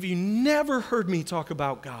 And if you never heard me talk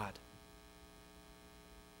about God,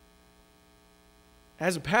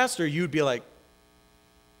 as a pastor, you'd be like,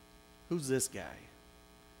 who's this guy?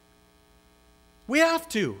 We have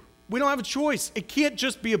to. We don't have a choice. It can't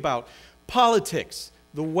just be about politics,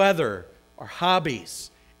 the weather, our hobbies.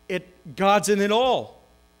 God's in it all.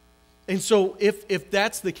 And so if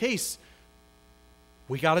that's the case,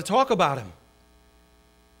 we got to talk about Him.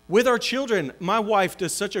 With our children, my wife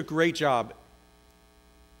does such a great job.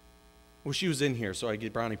 Well, she was in here, so I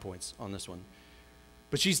get brownie points on this one.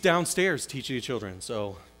 But she's downstairs teaching the children,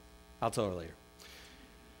 so I'll tell her later.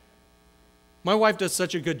 My wife does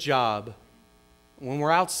such a good job when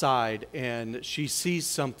we're outside and she sees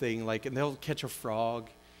something, like, and they'll catch a frog,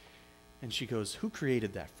 and she goes, who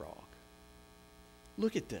created that frog?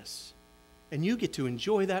 Look at this. And you get to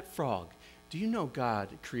enjoy that frog. Do you know God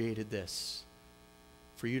created this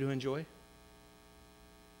for you to enjoy?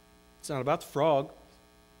 It's not about the frog.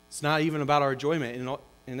 It's not even about our enjoyment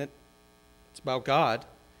in it. It's about God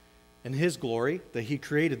and His glory that He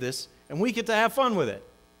created this, and we get to have fun with it.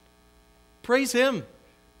 Praise Him.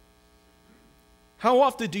 How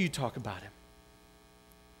often do you talk about Him?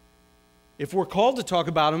 If we're called to talk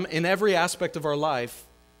about Him in every aspect of our life,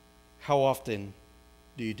 how often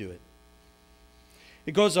do you do it?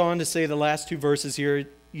 It goes on to say the last two verses here,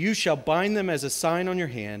 you shall bind them as a sign on your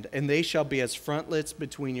hand, and they shall be as frontlets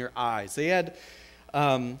between your eyes. They had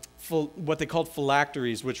what they called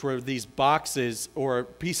phylacteries, which were these boxes or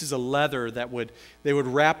pieces of leather that they would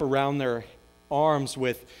wrap around their arms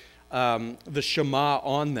with the Shema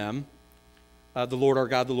on them. The Lord our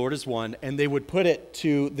God, the Lord is one. And they would put it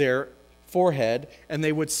to their forehead, and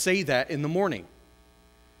they would say that in the morning.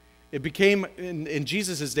 It became, in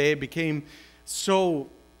Jesus' day, it became so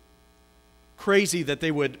crazy that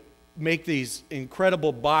they would make these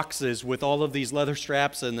incredible boxes with all of these leather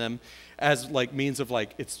straps in them as like means of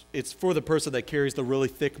like, it's for the person that carries the really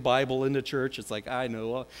thick Bible into church. It's like, I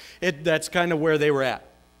know. That's kind of where they were at.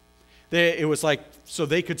 It was like, so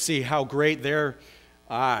they could see how great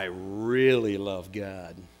I really love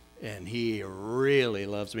God, and He really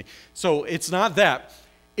loves me. So it's not that.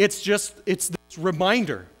 It's this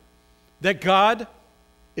reminder that God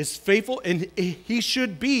is faithful, and He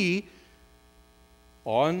should be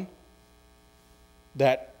on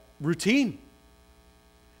that routine.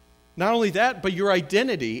 Not only that, but your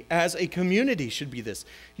identity as a community should be this.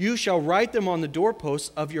 You shall write them on the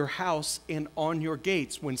doorposts of your house and on your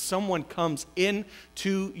gates when someone comes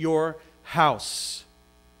into your house.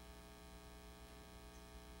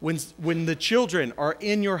 When the children are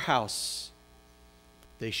in your house,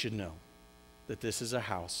 they should know that this is a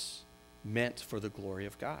house meant for the glory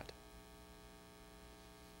of God.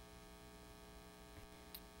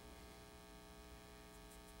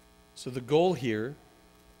 So the goal here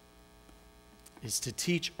is to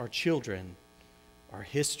teach our children our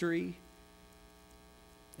history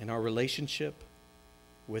and our relationship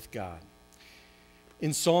with God.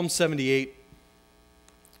 In Psalm 78,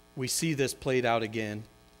 we see this played out again.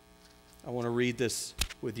 I want to read this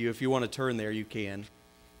with you. If you want to turn there, you can.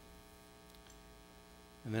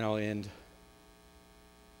 And then I'll end.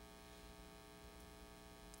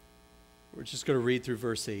 We're just going to read through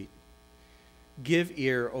verse 8. Give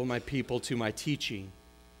ear, O my people, to my teaching.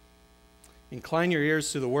 Incline your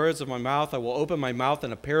ears to the words of my mouth. I will open my mouth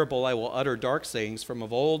in a parable. I will utter dark sayings from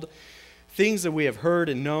of old, things that we have heard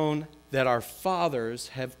and known, that our fathers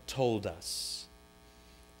have told us.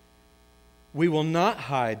 We will not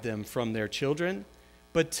hide them from their children,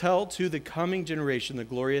 but tell to the coming generation the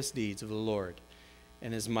glorious deeds of the Lord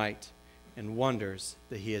and His might and wonders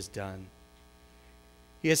that He has done.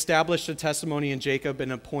 He established a testimony in Jacob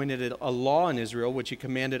and appointed a law in Israel, which He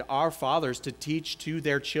commanded our fathers to teach to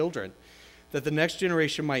their children, that the next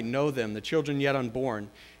generation might know them, the children yet unborn,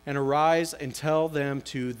 and arise and tell them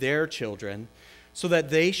to their children, so that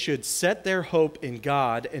they should set their hope in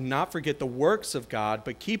God and not forget the works of God,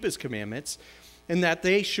 but keep His commandments, and that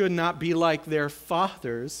they should not be like their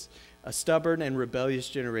fathers, a stubborn and rebellious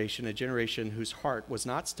generation, a generation whose heart was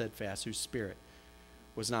not steadfast, whose spirit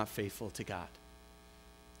was not faithful to God.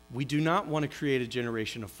 We do not want to create a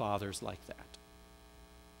generation of fathers like that.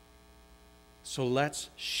 So let's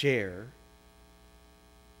share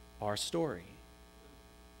our story.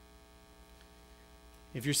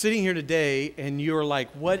 If you're sitting here today and you're like,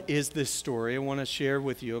 what is this story? I want to share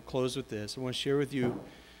with you, I'll close with this. I want to share with you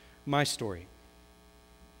my story.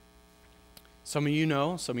 Some of you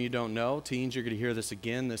know, some of you don't know. Teens, you're going to hear this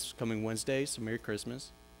again this coming Wednesday, so Merry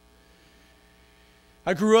Christmas.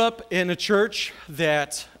 I grew up in a church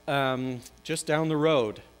that just down the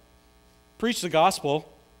road preached the gospel.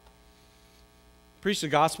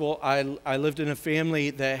 I lived in a family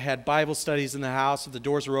that had Bible studies in the house. If the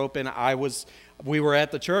doors were open, we were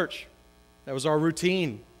at the church. That was our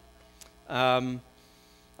routine. I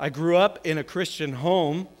grew up in a Christian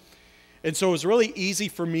home, and so it was really easy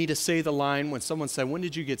for me to say the line when someone said, "When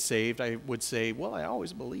did you get saved?" I would say, "Well, I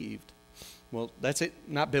always believed." Well, that's it,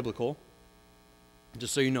 not biblical.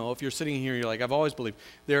 Just so you know, if you're sitting here, you're like, "I've always believed."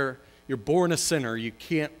 You're born a sinner. You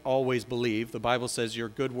can't always believe. The Bible says your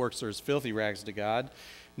good works are as filthy rags to God.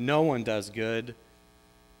 No one does good,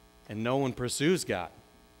 and no one pursues God.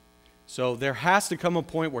 So there has to come a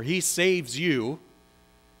point where He saves you,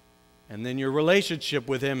 and then your relationship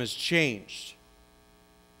with Him has changed.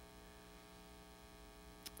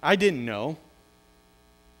 I didn't know.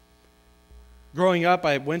 Growing up,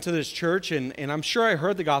 I went to this church, and I'm sure I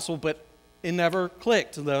heard the gospel, but it never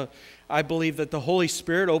clicked. I believe that the Holy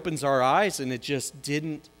Spirit opens our eyes, and it just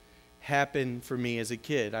didn't happen for me as a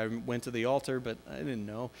kid. I went to the altar, but I didn't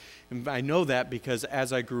know. And I know that because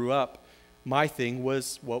as I grew up, my thing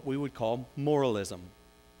was what we would call moralism.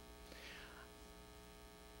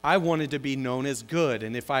 I wanted to be known as good,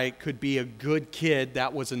 and if I could be a good kid,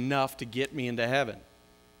 that was enough to get me into heaven.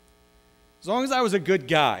 As long as I was a good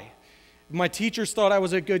guy. If my teachers thought I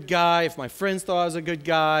was a good guy, if my friends thought I was a good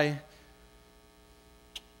guy.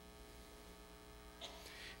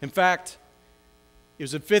 In fact, it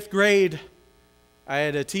was in 5th grade, I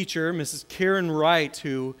had a teacher, Mrs. Karen Wright,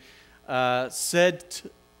 who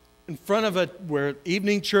in front of we're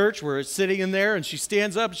evening church, we're sitting in there, and she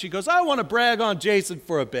stands up and she goes, I want to brag on Jason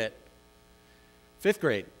for a bit. 5th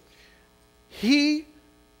grade. He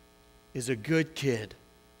is a good kid,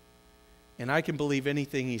 and I can believe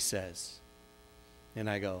anything he says. And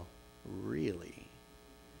I go, really?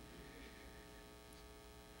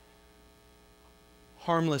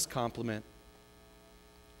 Harmless compliment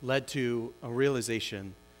led to a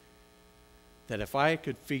realization that if I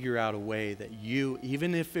could figure out a way that you,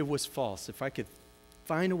 even if it was false, if I could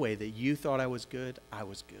find a way that you thought I was good, I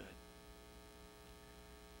was good.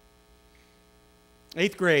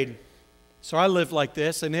 8th grade. So I lived like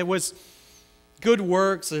this, and it was good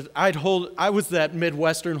works. I was that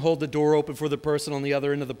Midwestern, hold the door open for the person on the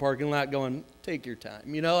other end of the parking lot going, take your time.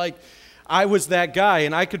 Like I was that guy,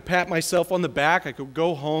 and I could pat myself on the back. I could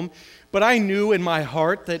go home, but I knew in my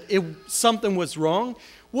heart that something was wrong.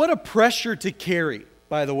 What a pressure to carry,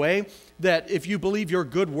 by the way, that if you believe your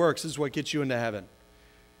good works is what gets you into heaven.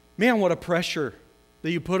 Man, what a pressure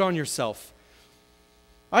that you put on yourself.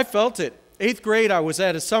 I felt it. 8th grade, I was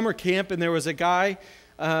at a summer camp, and there was a guy,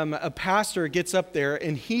 a pastor, gets up there,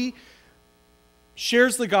 and he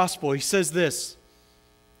shares the gospel. He says this.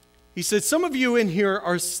 He said, some of you in here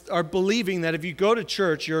are believing that if you go to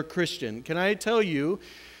church, you're a Christian. Can I tell you,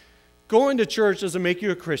 going to church doesn't make you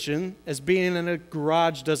a Christian, as being in a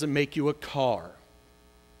garage doesn't make you a car.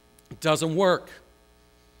 It doesn't work.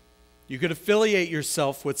 You could affiliate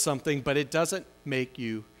yourself with something, but it doesn't make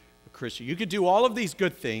you a Christian. You could do all of these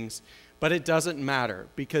good things, but it doesn't matter,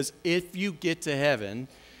 because if you get to heaven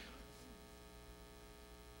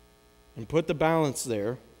and put the balance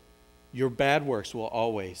there, your bad works will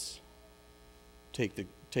always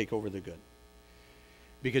take over the good,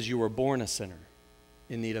 because you were born a sinner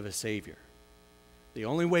in need of a Savior. The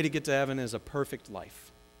only way to get to heaven is a perfect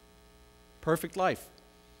life. Perfect life.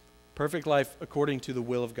 Perfect life according to the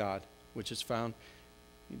will of God, which is found.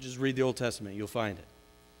 You just read the Old Testament, you'll find it.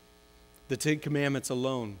 The 10 Commandments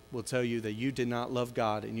alone will tell you that you did not love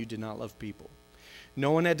God and you did not love people.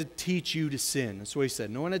 No one had to teach you to sin. That's what he said.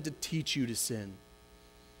 No one had to teach you to sin.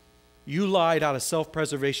 You lied out of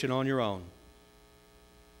self-preservation on your own,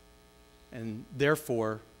 and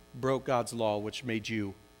therefore broke God's law, which made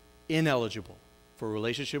you ineligible for a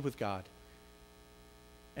relationship with God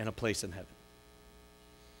and a place in heaven.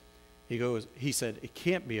 He said, it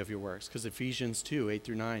can't be of your works, because Ephesians 2,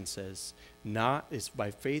 8-9 says, it's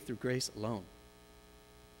by faith through grace alone.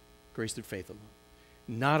 Grace through faith alone.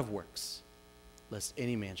 Not of works, lest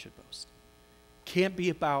any man should boast. Can't be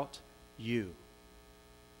about you.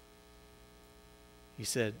 He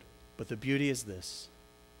said, but the beauty is this.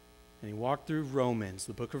 And he walked through Romans,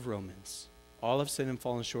 the book of Romans. All have sinned and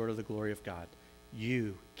fallen short of the glory of God.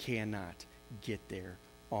 You cannot get there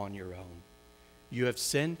on your own. You have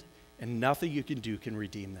sinned, and nothing you can do can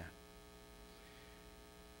redeem that.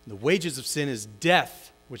 The wages of sin is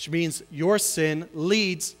death, which means your sin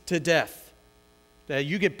leads to death. That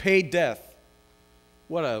you get paid death.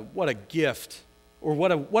 What a gift, or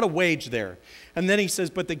what a wage there. And then he says,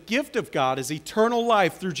 but the gift of God is eternal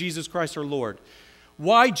life through Jesus Christ our Lord.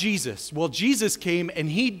 Why Jesus? Well, Jesus came and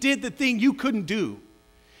he did the thing you couldn't do.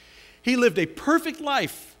 He lived a perfect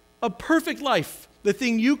life, the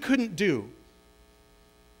thing you couldn't do.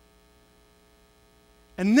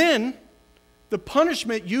 And then the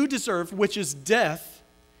punishment you deserved, which is death,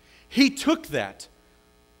 he took that.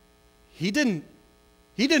 He didn't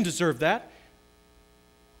deserve that.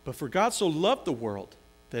 But for God so loved the world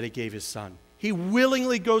that he gave his son. He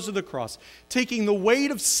willingly goes to the cross, taking the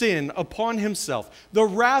weight of sin upon himself, the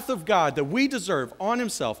wrath of God that we deserve on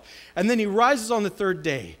himself. And then he rises on the 3rd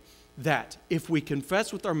day, that if we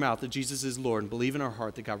confess with our mouth that Jesus is Lord and believe in our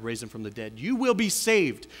heart that God raised him from the dead, you will be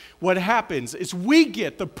saved. What happens is we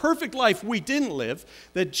get the perfect life we didn't live,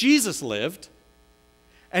 that Jesus lived,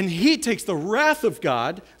 and he takes the wrath of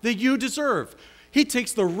God that you deserve. He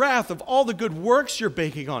takes the wrath of all the good works you're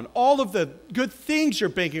banking on, all of the good things you're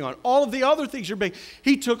banking on, all of the other things you're banking.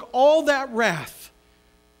 He took all that wrath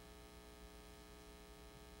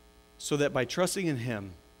so that by trusting in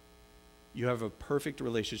him, you have a perfect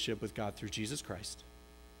relationship with God through Jesus Christ.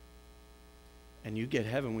 And you get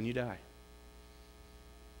heaven when you die.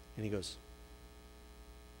 And he goes,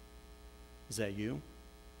 is that you?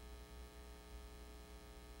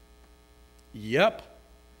 Yep.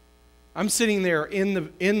 I'm sitting there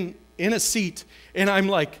in a seat, and I'm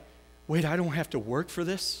like, wait, I don't have to work for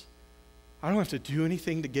this? I don't have to do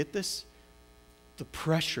anything to get this? The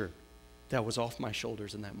pressure that was off my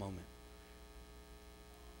shoulders in that moment.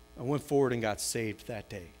 I went forward and got saved that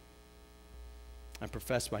day. I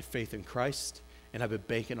professed my faith in Christ, and I've been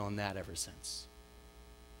banking on that ever since.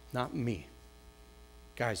 not me.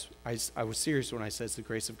 Guys, I was serious when I said it's the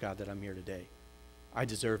grace of God that I'm here today. I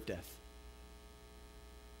deserve death.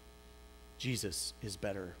 Jesus is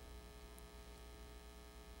better.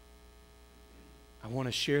 I want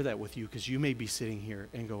to share that with you because you may be sitting here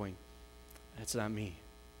and going, that's not me.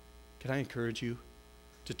 Can I encourage you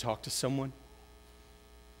to talk to someone?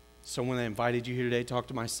 Someone that invited you here today, talk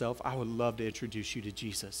to myself. I would love to introduce you to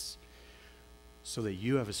Jesus so that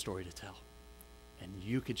you have a story to tell and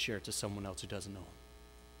you could share it to someone else who doesn't know him.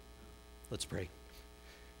 Let's pray.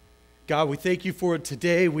 God, we thank you for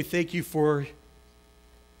today. We thank you for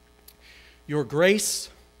your grace.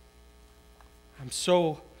 I'm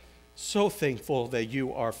so thankful that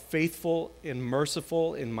you are faithful and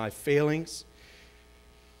merciful in my failings.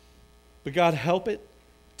 But God, help it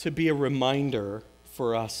to be a reminder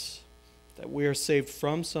for us that we are saved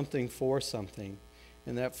from something for something,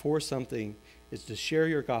 and that for something is to share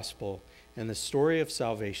your gospel and the story of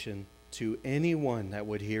salvation to anyone that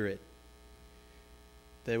would hear it.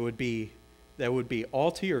 That would be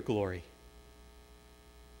all to your glory.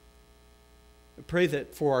 I pray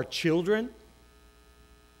that for our children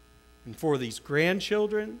and for these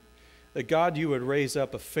grandchildren, that God, you would raise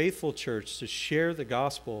up a faithful church to share the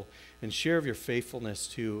gospel and share of your faithfulness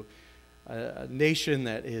to a nation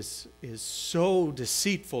that is so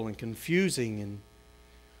deceitful and confusing,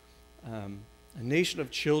 and a nation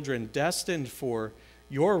of children destined for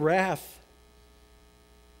your wrath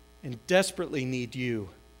and desperately need you.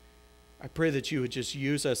 I pray that you would just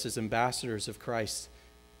use us as ambassadors of Christ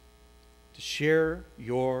to share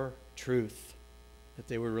your truth, that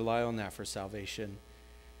they would rely on that for salvation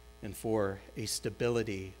and for a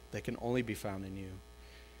stability that can only be found in you.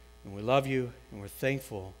 And we love you, and we're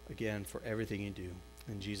thankful again for everything you do.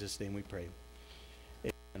 In Jesus' name we pray.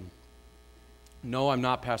 Amen. No, I'm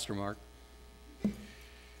not Pastor Mark.